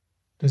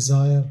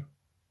desire,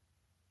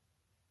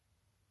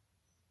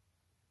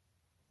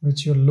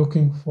 which you're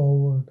looking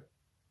forward,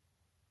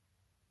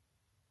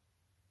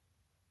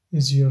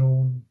 is your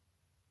own.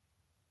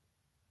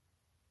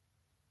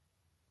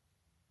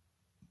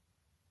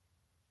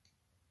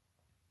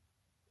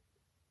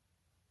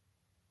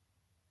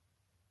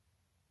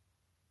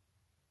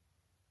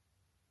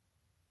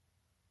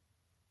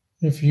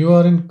 If you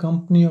are in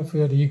company of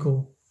your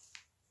ego,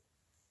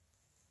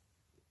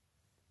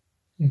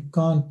 you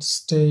can't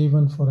stay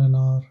even for an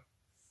hour.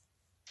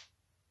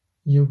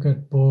 You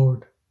get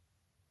bored.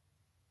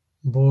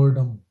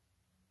 Boredom.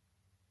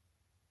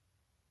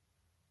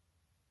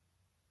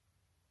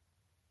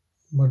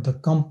 But the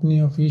company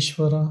of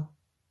Ishvara,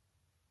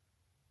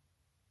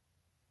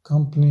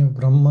 company of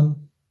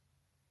Brahman,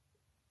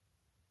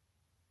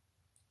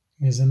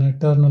 is an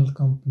eternal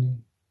company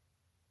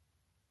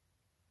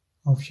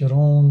of your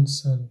own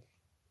self.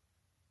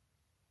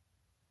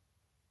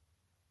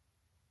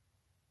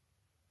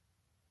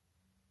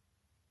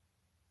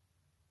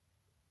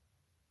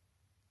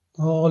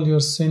 All your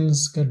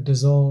sins get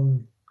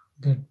dissolved,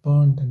 get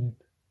burnt in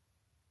it.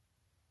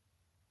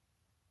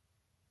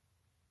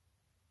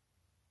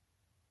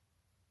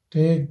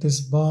 Take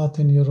this bath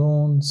in your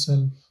own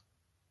self.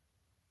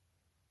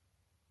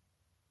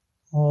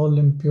 All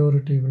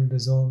impurity will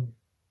dissolve.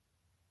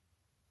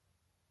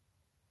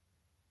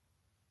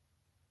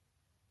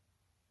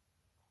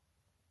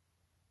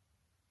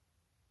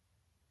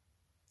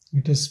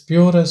 It is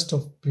purest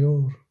of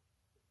pure.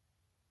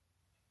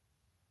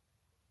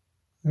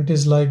 It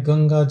is like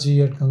Ganga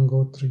Ji at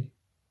Gangotri.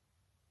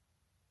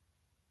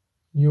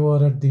 You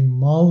are at the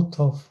mouth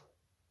of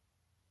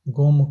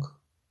Gomukh.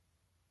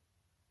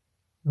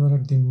 You are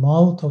at the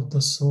mouth of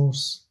the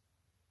source.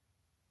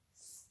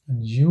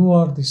 And you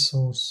are the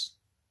source.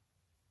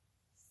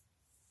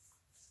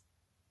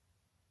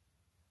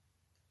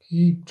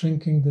 Keep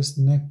drinking this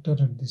nectar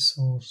at the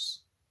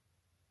source.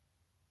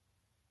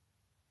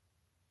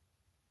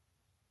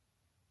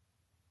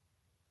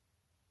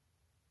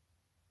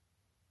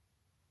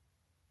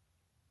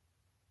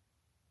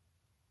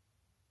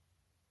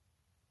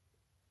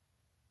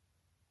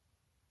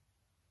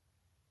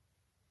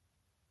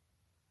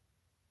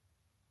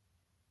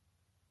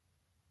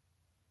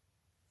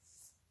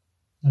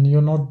 And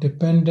you're not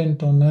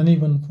dependent on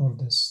anyone for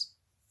this.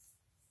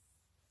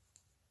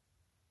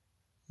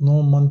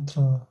 No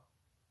mantra,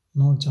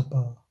 no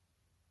japa,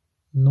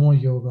 no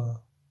yoga.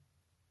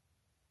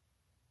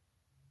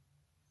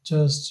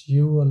 Just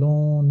you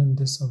alone in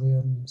this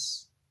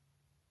awareness.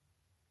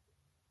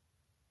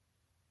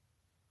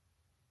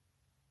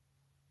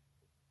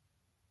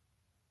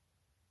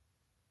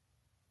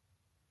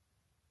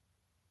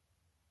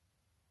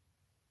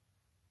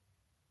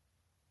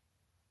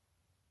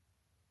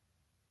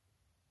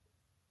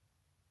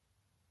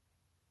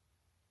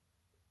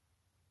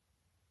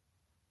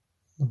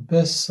 The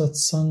best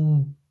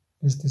satsang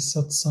is the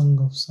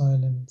satsang of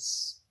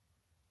silence.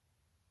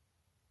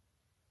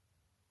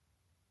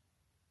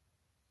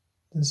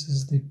 This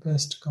is the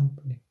best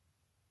company.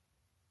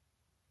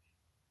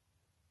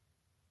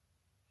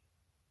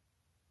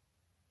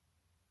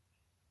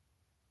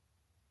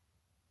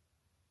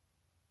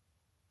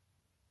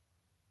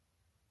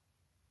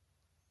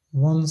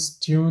 Once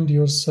tuned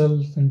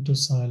yourself into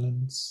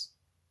silence,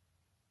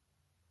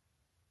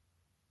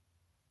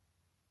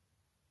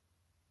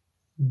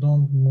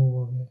 don't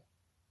move away.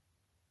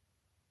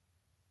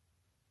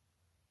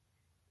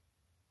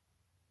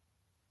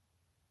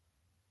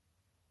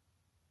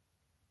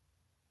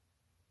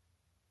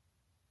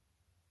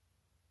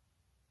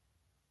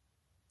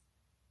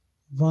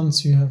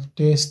 Once you have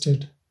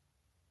tasted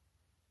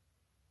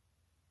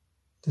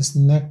this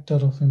nectar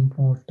of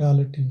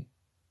immortality,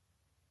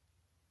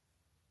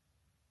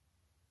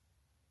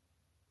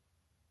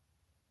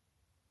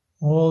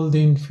 all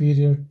the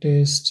inferior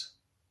tastes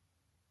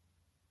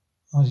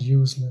are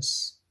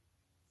useless.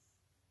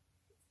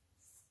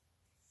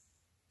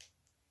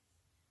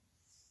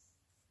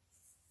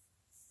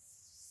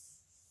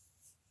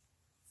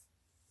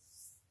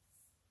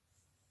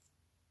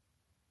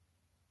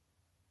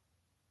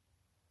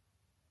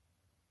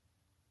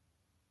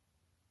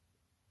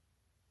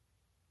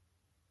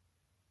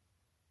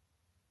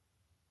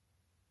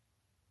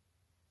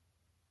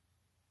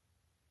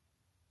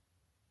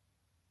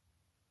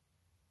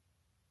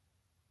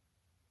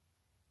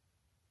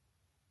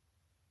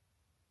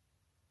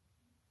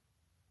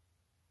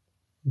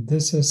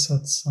 This is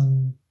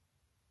satsang,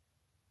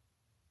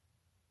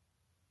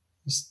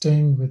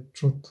 staying with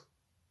truth.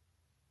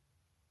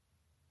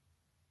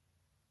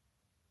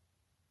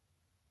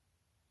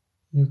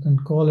 You can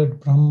call it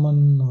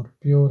Brahman or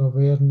pure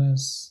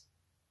awareness,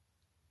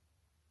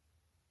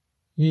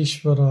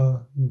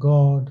 Ishvara,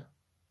 God.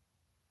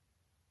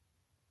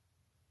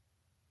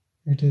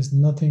 It is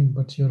nothing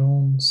but your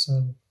own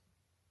self.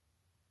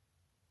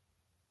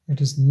 It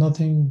is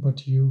nothing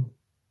but you.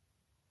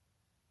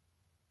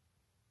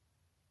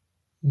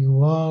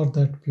 You are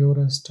that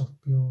purest of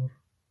pure.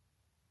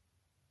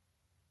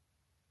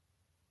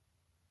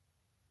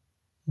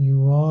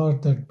 You are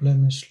that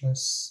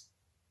blemishless.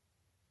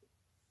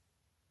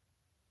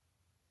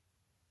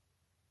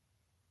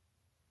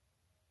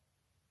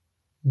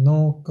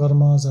 No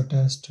karmas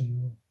attached to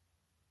you.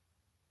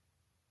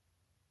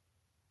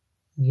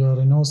 You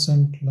are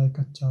innocent like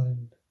a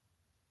child.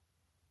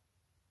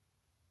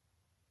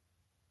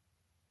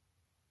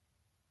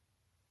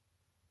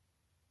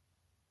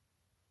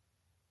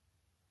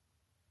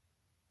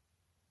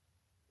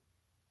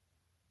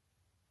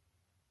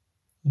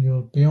 You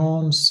are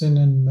beyond sin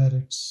and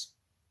merits.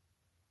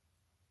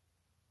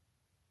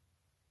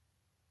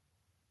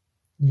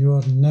 You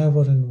are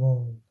never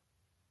involved.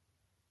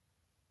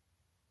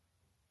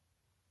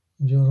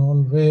 You are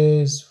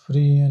always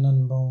free and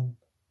unbound.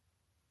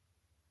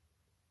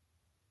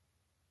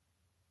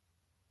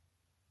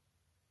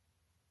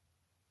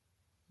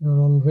 You are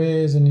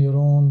always in your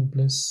own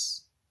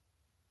bliss.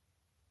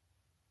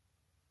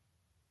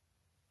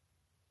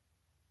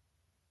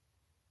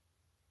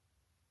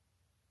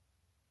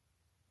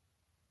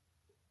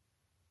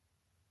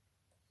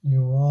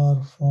 You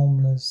are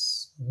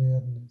formless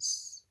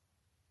awareness,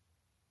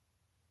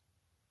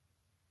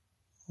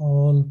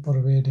 all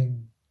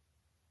pervading.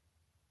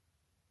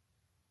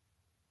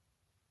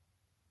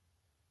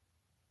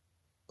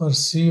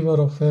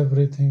 Perceiver of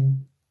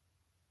everything,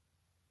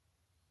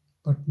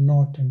 but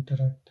not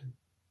interacting.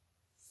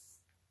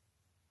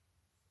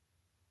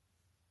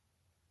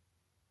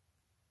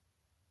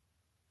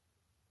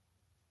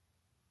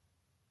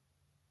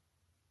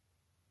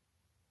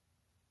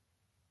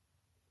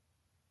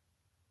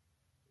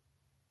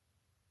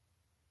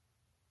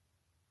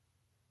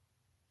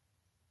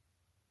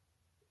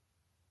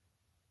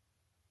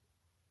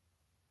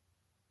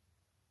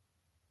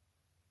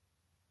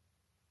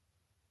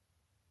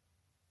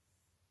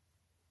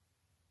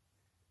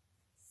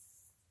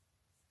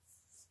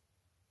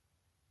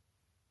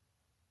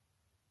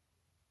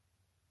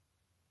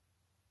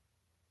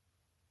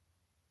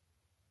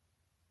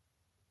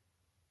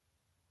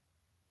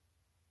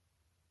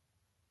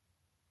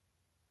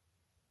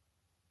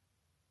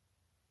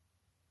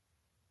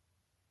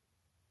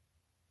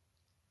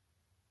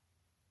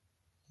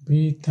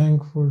 Be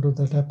thankful to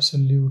that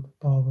absolute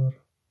power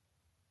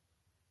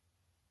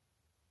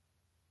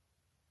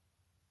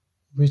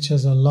which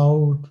has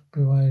allowed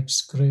by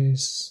its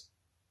grace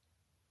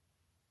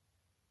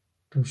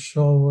to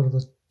shower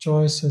the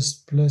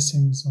choicest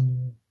blessings on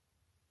you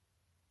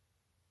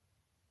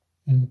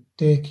and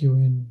take you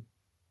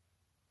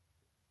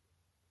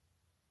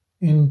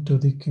into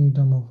the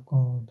kingdom of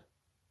God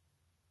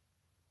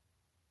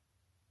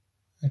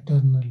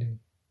eternally.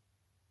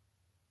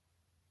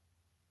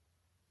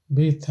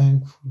 Be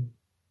thankful.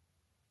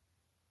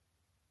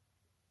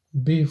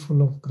 Be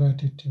full of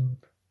gratitude,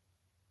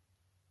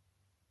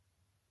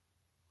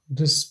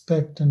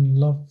 respect and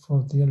love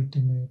for the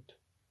ultimate.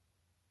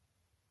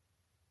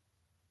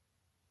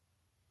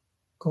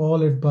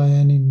 Call it by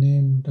any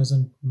name,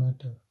 doesn't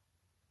matter.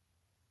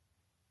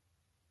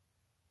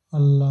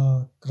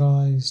 Allah,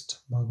 Christ,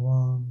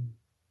 Bhagavan,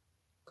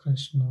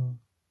 Krishna,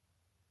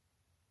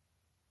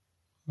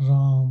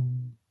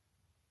 Ram.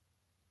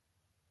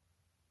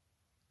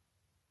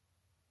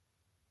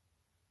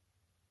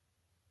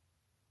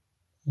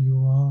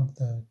 You are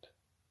that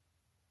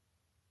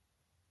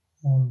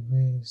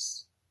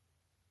always.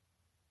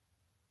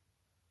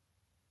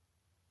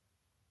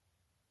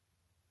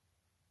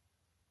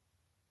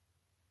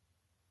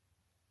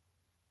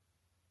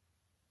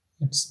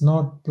 It's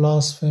not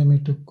blasphemy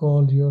to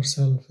call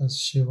yourself as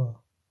Shiva.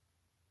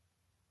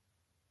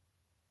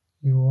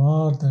 You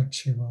are that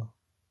Shiva,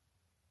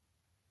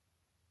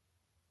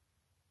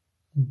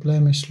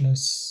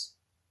 blemishless,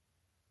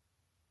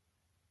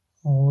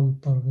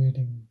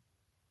 all-pervading,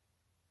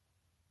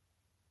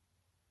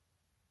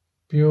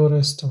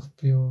 purest of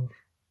pure,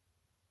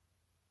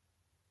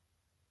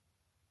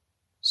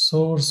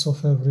 source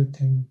of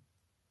everything,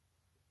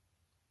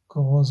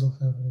 cause of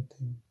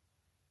everything.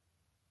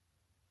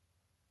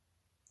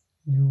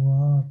 You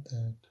are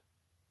that.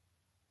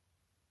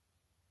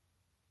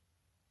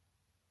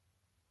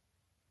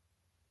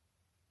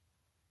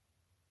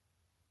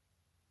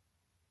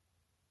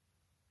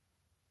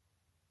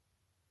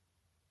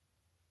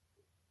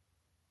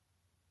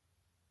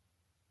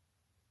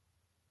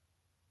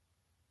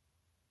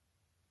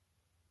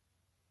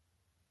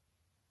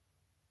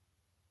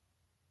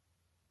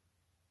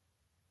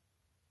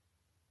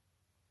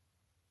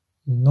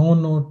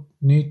 No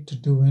need to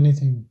do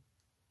anything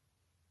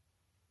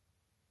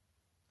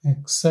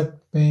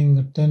except paying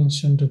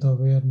attention to the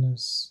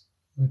awareness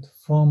with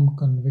firm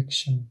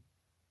conviction,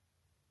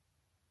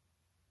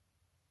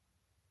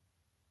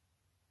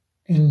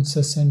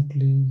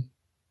 incessantly,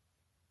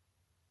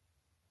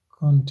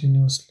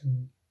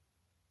 continuously,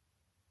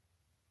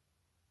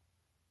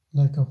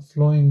 like a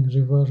flowing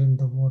river in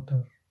the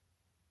water.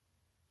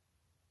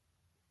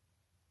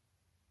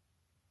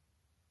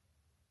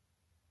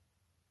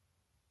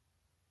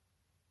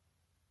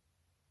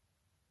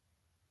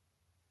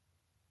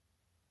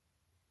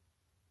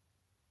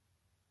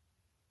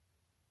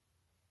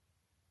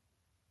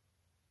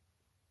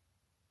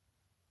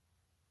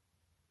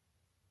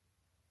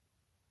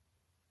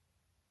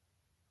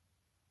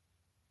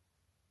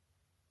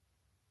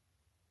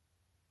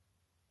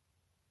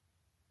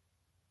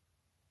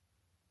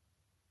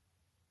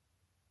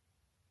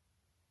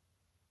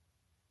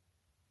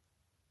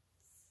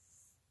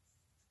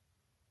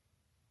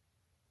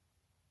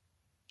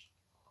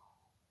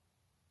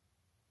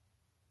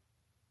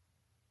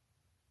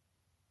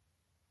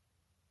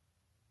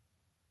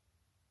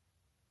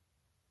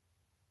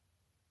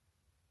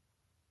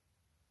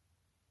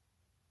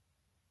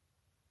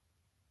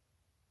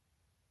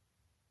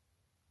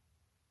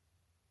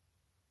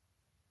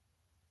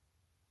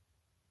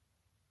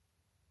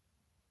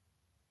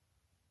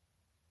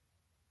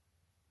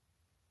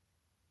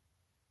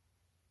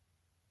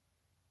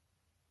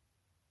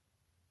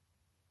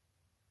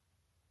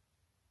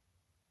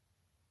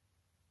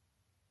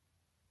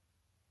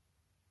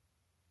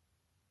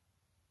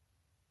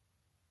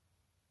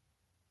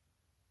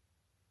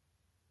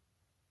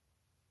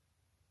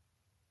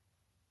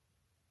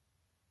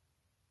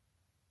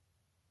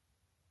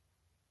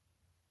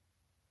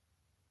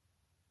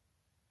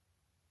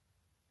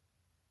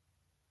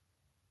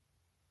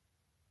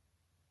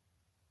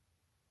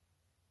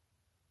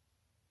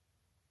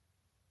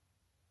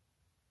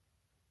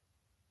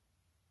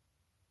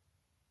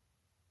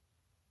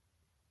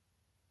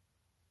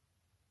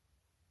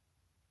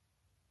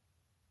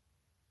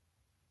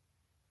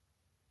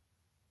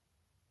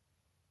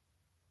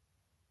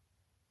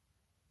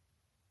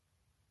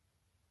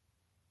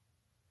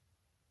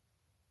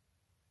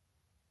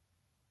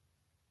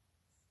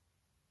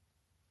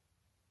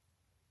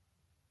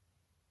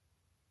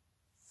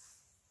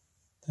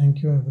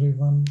 Thank you,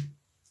 everyone.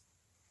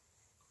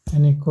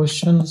 Any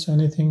questions,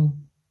 anything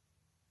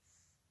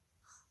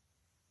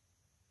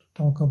to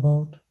talk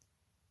about?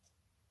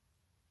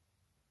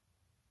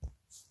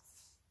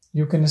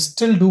 You can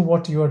still do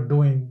what you are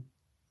doing.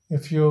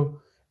 If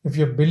your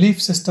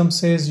belief system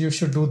says you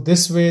should do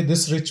this way,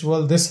 this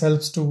ritual, this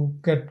helps to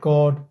get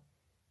God,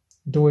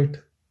 do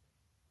it.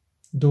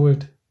 Do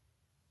it.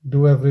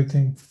 Do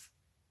everything.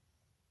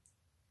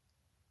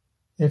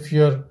 If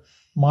your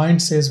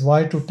mind says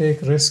why to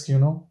take risk, I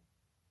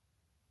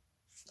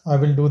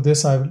will do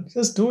this, I will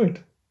just do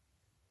it.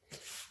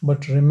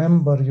 But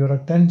remember, your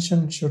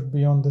attention should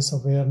be on this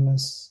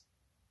awareness.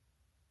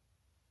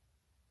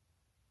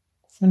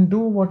 and do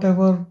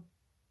whatever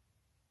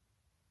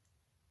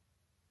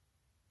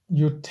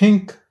you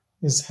think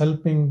is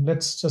helping.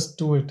 Let's just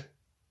do it.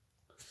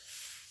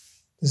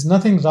 There's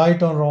nothing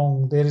right or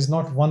wrong. There is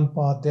not one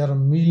path. There are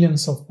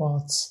millions of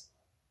paths.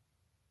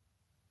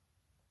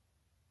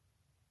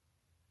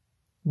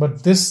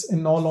 But this,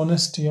 in all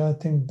honesty, I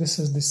think this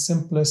is the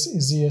simplest,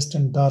 easiest,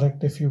 and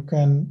direct. If you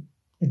can,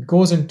 it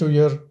goes into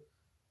your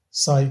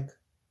psyche.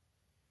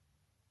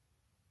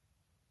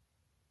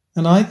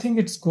 And I think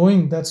it's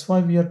going. That's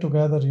why we are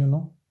together,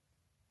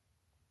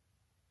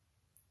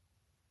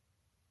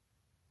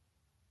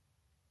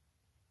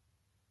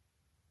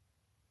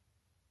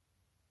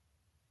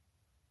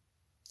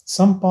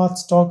 Some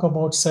paths talk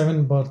about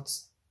 7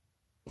 births.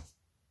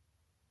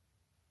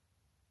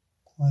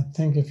 I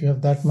think if you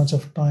have that much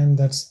of time,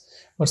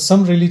 but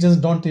some religions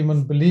don't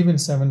even believe in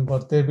 7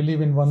 births. They believe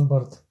in 1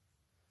 birth.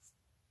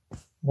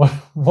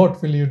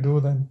 What will you do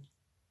then?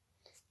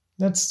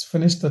 Let's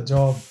finish the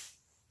job.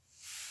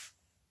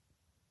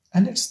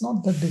 And it's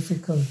not that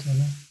difficult,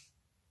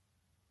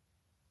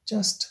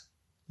 Just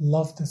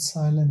love the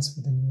silence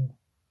within you.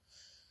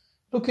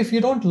 Look, if you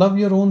don't love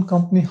your own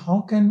company,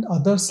 how can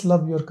others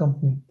love your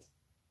company?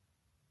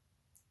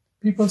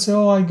 People say,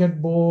 oh, I get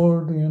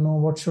bored,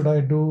 what should I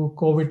do?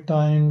 COVID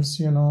times,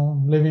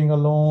 living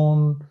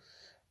alone,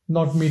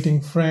 not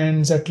meeting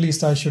friends. At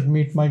least I should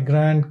meet my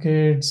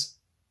grandkids.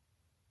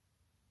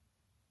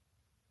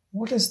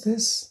 What is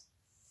this?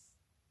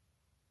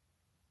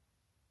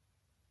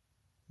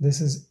 This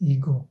is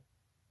ego.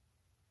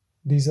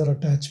 These are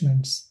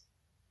attachments.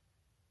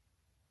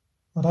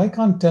 But I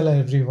can't tell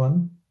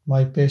everyone,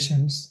 my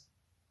patients,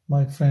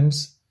 my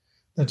friends,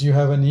 that you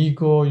have an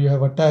ego, you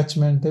have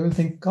attachment. They will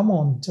think, come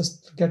on,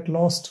 just get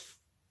lost.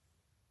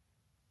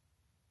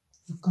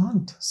 You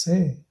can't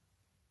say.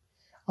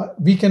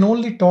 We can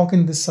only talk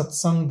in this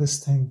satsang,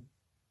 this thing,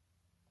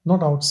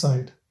 not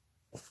outside.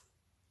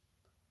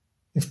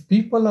 If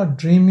people are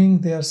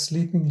dreaming, they are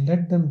sleeping,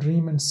 let them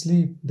dream and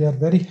sleep. They are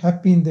very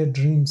happy in their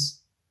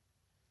dreams.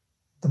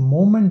 The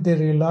moment they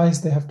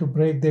realize they have to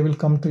break, they will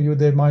come to you,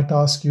 they might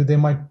ask you, they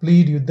might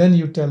plead you. Then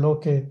you tell,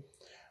 okay,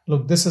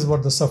 look, this is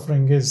what the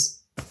suffering is.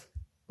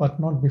 But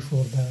not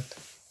before that.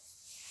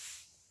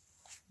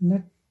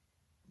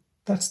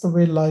 That's the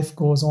way life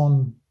goes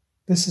on.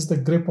 This is the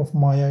grip of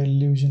Maya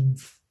illusion.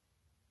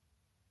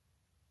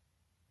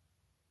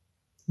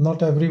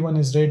 Not everyone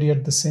is ready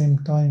at the same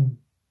time.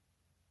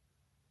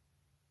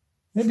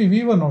 Maybe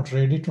we were not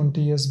ready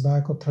 20 years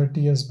back or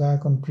 30 years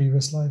back on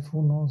previous life.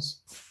 Who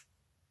knows?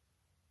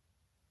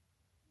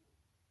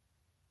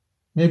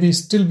 Maybe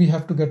still we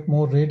have to get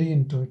more ready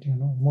into it,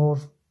 more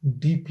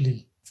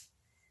deeply.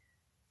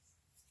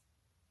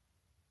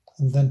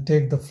 And then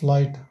take the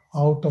flight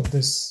out of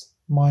this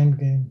mind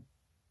game.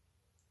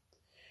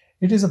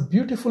 It is a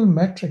beautiful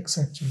matrix,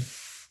 actually.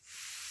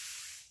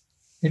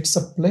 It's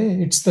a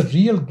play. It's the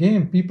real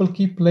game. People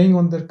keep playing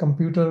on their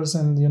computers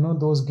and,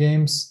 those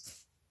games.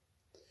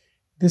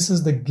 This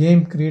is the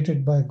game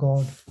created by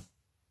God.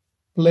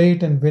 Play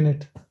it and win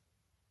it.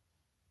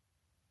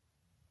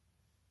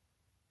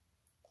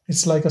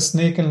 It's like a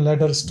snake and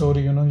ladder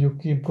story, you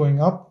keep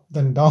going up,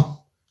 then down,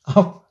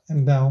 up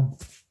and down.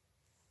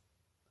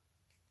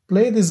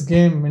 Play this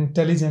game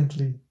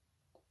intelligently.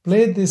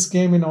 Play this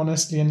game in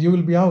honesty and you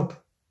will be out.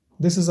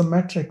 This is a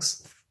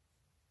matrix.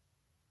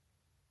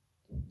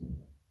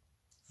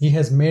 He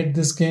has made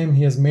this game.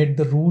 He has made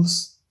the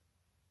rules.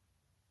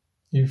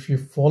 If you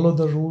follow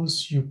the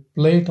rules, you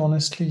play it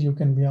honestly, you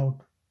can be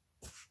out.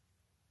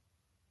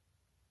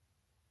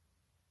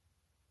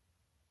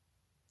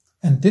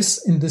 And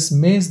in this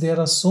maze, there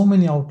are so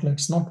many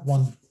outlets, not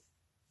one.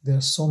 There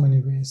are so many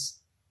ways.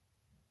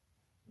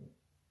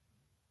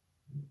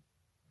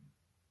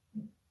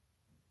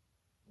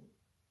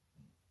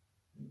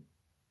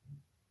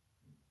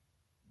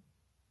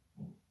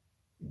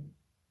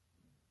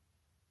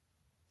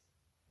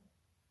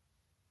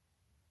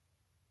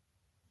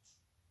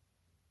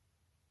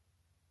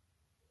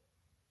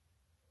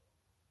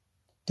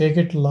 Take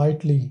it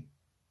lightly.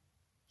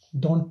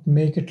 Don't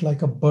make it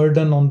like a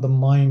burden on the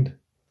mind.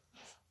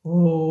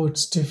 Oh,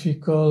 it's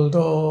difficult.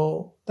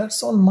 Oh,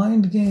 that's all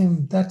mind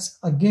game. That's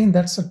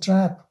a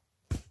trap.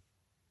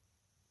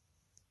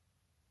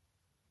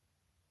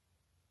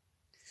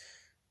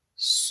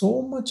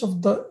 So much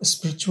of the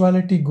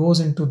spirituality goes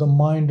into the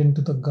mind,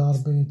 into the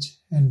garbage,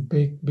 and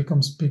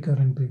becomes bigger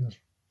and bigger.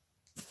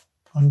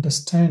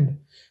 Understand,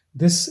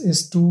 this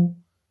is to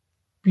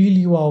peel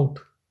you out,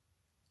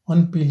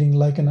 unpeeling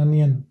like an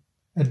onion.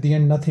 At the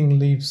end, nothing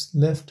leaves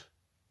left.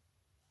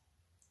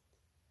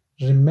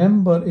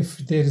 Remember, if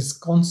there is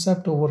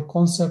concept over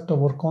concept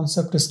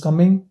is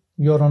coming,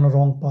 you're on a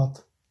wrong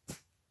path.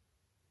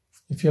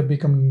 If you're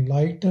becoming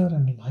lighter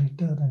and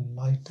lighter and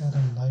lighter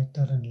and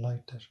lighter and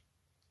lighter,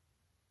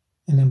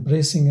 and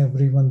embracing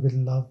everyone with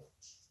love,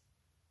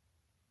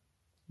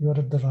 you are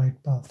at the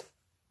right path.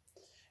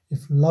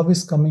 If love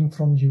is coming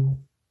from you,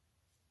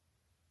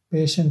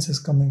 patience is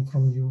coming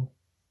from you,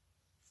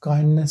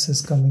 kindness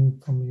is coming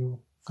from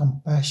you,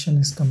 compassion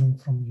is coming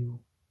from you,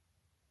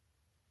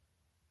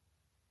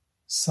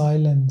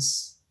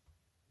 silence,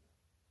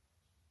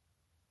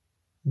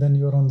 then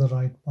you're on the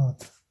right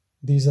path.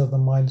 These are the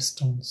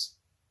milestones.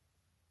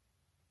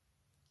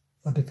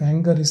 But if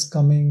anger is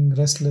coming,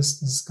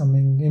 restlessness is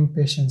coming,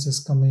 impatience is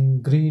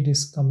coming, greed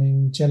is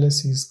coming,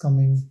 jealousy is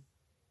coming,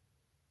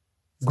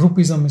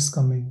 groupism is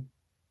coming,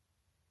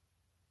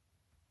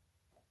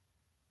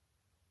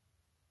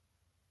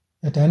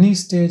 at any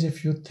stage,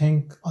 if you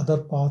think other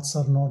paths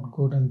are not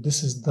good and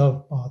this is the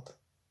path,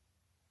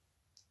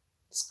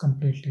 it's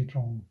completely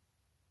wrong.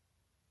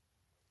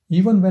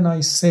 Even when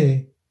I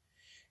say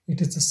it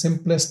is the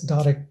simplest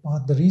direct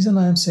path, the reason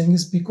I am saying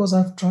is because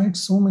I've tried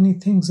so many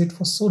things. It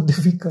was so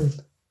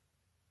difficult.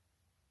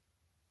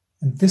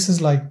 And this is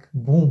like,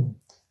 boom.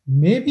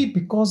 Maybe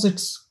because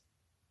it's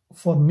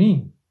for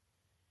me.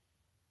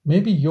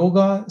 Maybe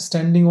yoga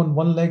standing on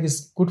one leg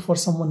is good for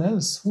someone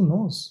else. Who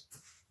knows?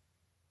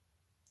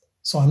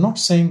 So I'm not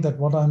saying that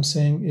what I'm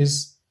saying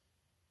is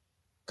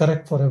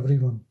correct for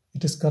everyone.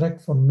 It is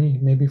correct for me,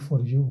 maybe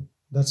for you.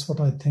 That's what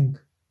I think.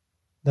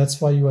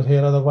 That's why you are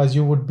here. Otherwise,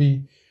 you would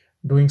be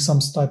doing some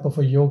type of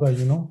a yoga,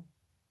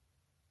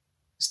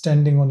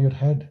 standing on your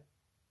head.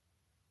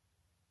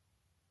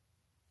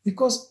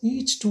 Because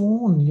each to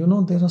own,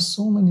 there are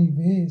so many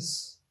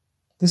ways.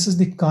 This is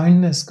the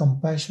kindness,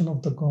 compassion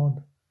of the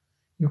God.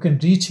 You can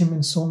reach Him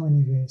in so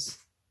many ways.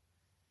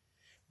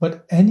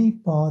 But any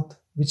path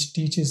which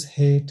teaches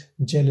hate,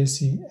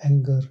 jealousy,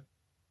 anger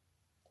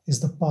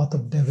is the path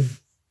of devil.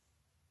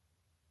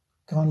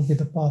 Can't be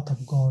the path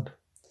of God.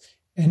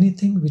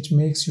 Anything which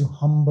makes you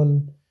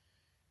humble,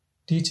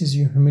 teaches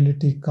you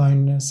humility,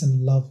 kindness,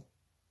 and love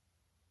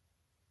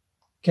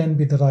can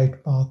be the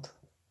right path.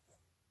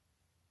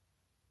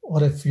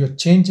 Or if you're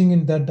changing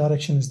in that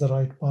direction, is the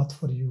right path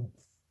for you.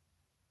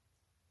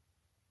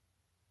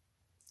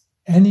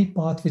 Any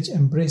path which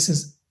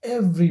embraces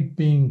every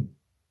being,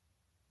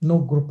 no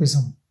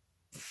groupism,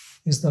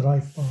 is the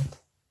right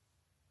path.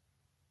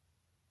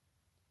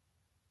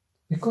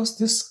 Because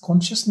this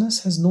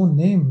consciousness has no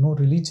name, no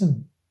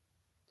religion.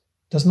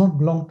 Does not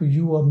belong to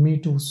you or me,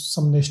 to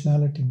some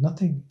nationality,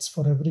 nothing. It's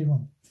for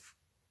everyone.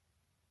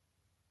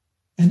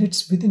 And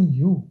it's within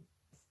you.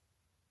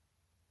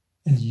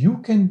 And you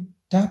can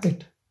tap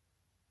it.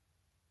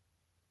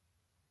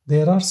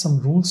 There are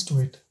some rules to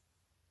it.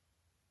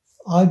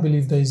 I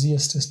believe the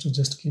easiest is to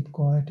just keep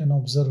quiet and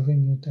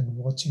observing it and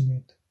watching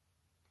it.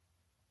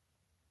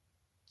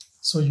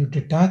 So you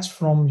detach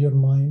from your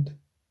mind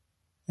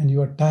and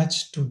you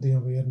attach to the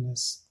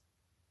awareness.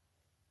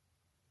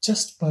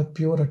 Just by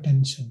pure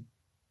attention.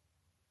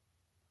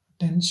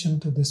 Attention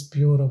to this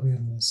pure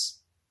awareness.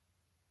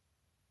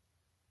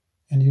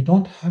 And you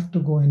don't have to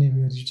go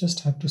anywhere. You just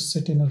have to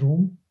sit in a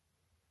room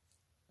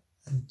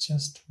and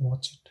just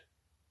watch it.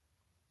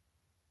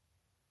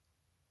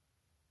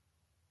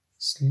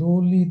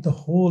 Slowly the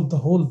whole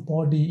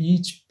body,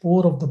 each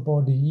pore of the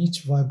body,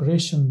 each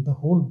vibration, the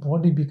whole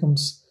body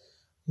becomes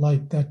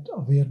like that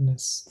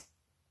awareness.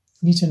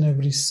 Each and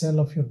every cell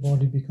of your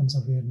body becomes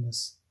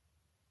awareness.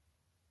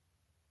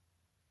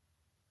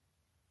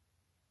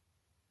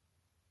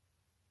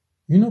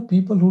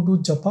 People who do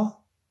japa,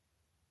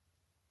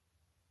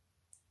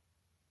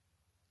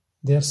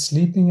 they are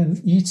sleeping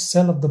and each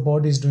cell of the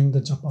body is doing the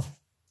japa.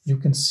 You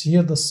can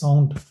hear the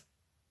sound.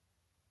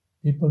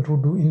 People who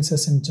do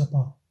incessant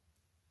japa,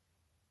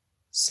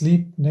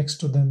 sleep next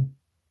to them.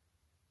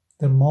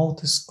 Their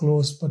mouth is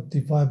closed, but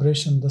the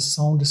vibration, the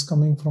sound is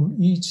coming from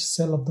each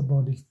cell of the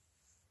body.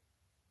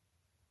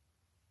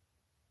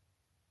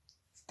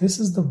 This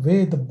is the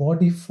way the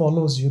body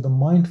follows you, the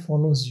mind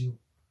follows you.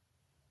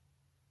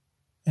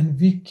 And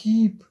we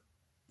keep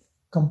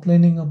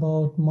complaining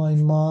about my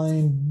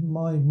mind,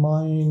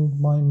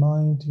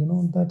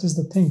 that is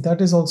the thing. That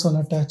is also an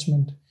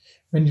attachment.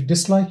 When you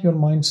dislike your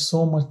mind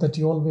so much that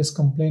you always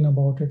complain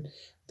about it,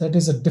 that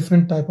is a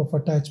different type of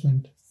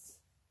attachment.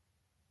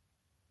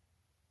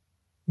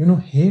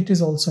 Hate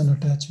is also an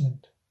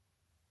attachment.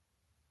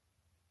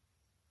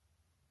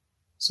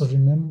 So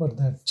remember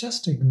that.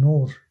 Just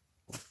ignore.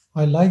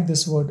 I like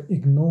this word,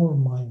 ignore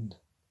mind.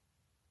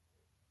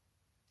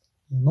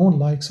 No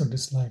likes or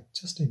dislikes,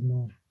 just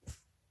ignore.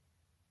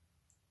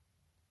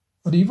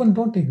 Or even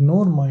don't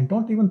ignore mind,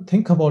 don't even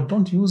think about,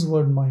 don't use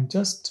word mind,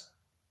 just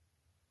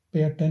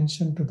pay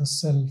attention to the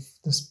self,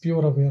 this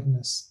pure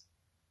awareness.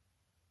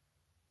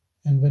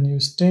 And when you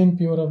stay in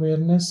pure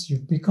awareness, you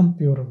become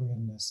pure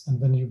awareness. And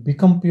when you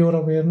become pure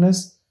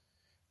awareness,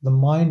 the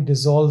mind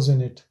dissolves in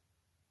it.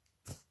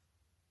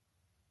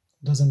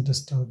 Doesn't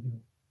disturb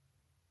you.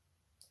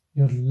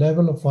 Your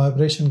level of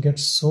vibration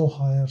gets so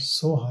higher,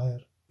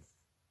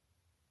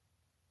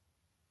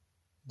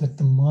 that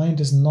the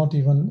mind is not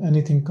even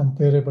anything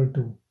comparable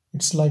to.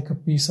 It's like a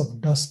piece of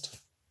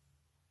dust.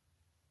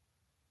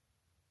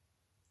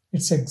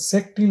 It's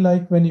exactly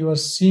like when you are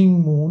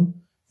seeing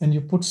moon and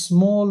you put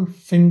small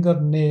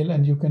fingernail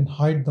and you can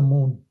hide the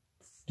moon.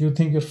 Do you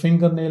think your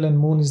fingernail and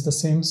moon is the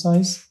same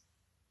size?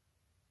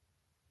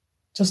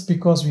 Just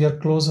because we are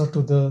closer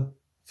to the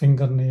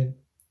fingernail.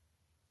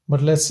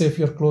 But let's say if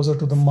you're closer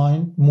to the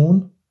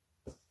moon,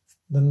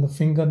 then the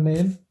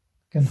fingernail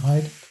can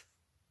hide.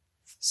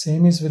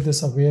 Same is with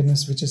this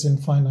awareness which is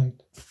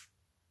infinite.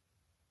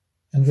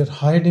 And we are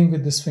hiding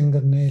with this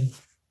fingernail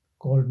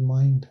called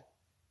mind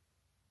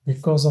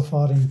because of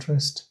our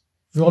interest.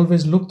 We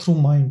always look through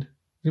mind.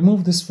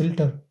 Remove this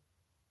filter.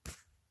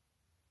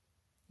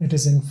 It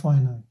is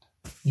infinite.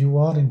 You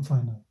are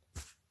infinite.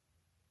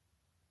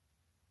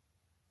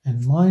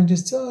 And mind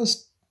is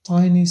just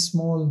tiny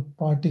small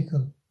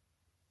particle.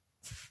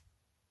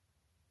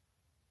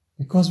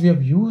 Because we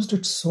have used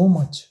it so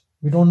much,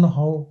 we don't know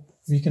how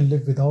we can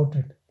live without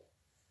it.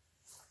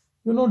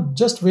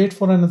 Just wait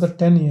for another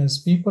 10 years.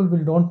 People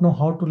don't know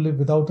how to live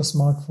without a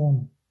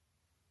smartphone.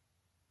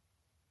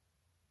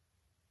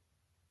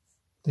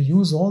 They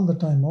use all the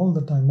time,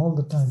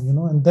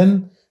 and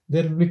then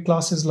there will be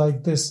classes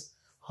like this.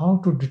 How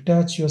to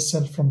detach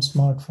yourself from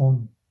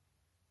smartphone.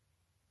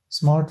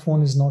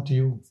 Smartphone is not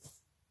you.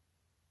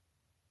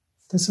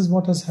 This is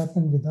what has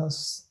happened with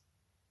us.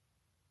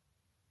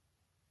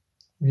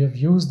 We have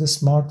used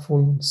this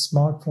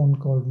smartphone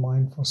called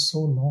mind for so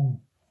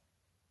long.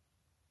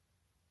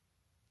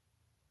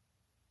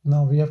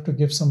 Now we have to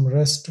give some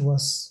rest to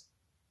us.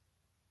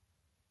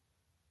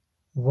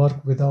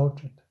 Work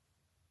without it.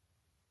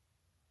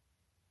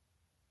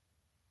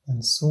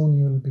 And soon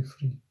you will be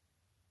free.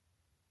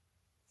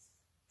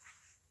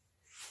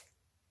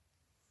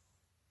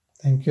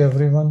 Thank you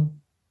everyone.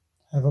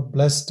 Have a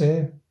blessed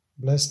day,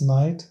 blessed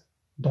night.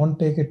 Don't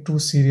take it too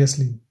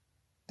seriously.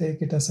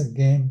 Take it as a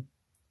game,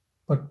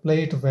 but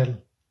play it well.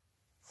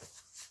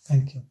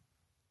 Thank you.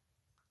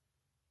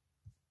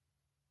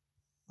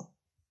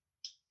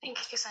 Thank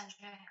you,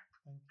 Sanjay.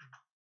 Thank you.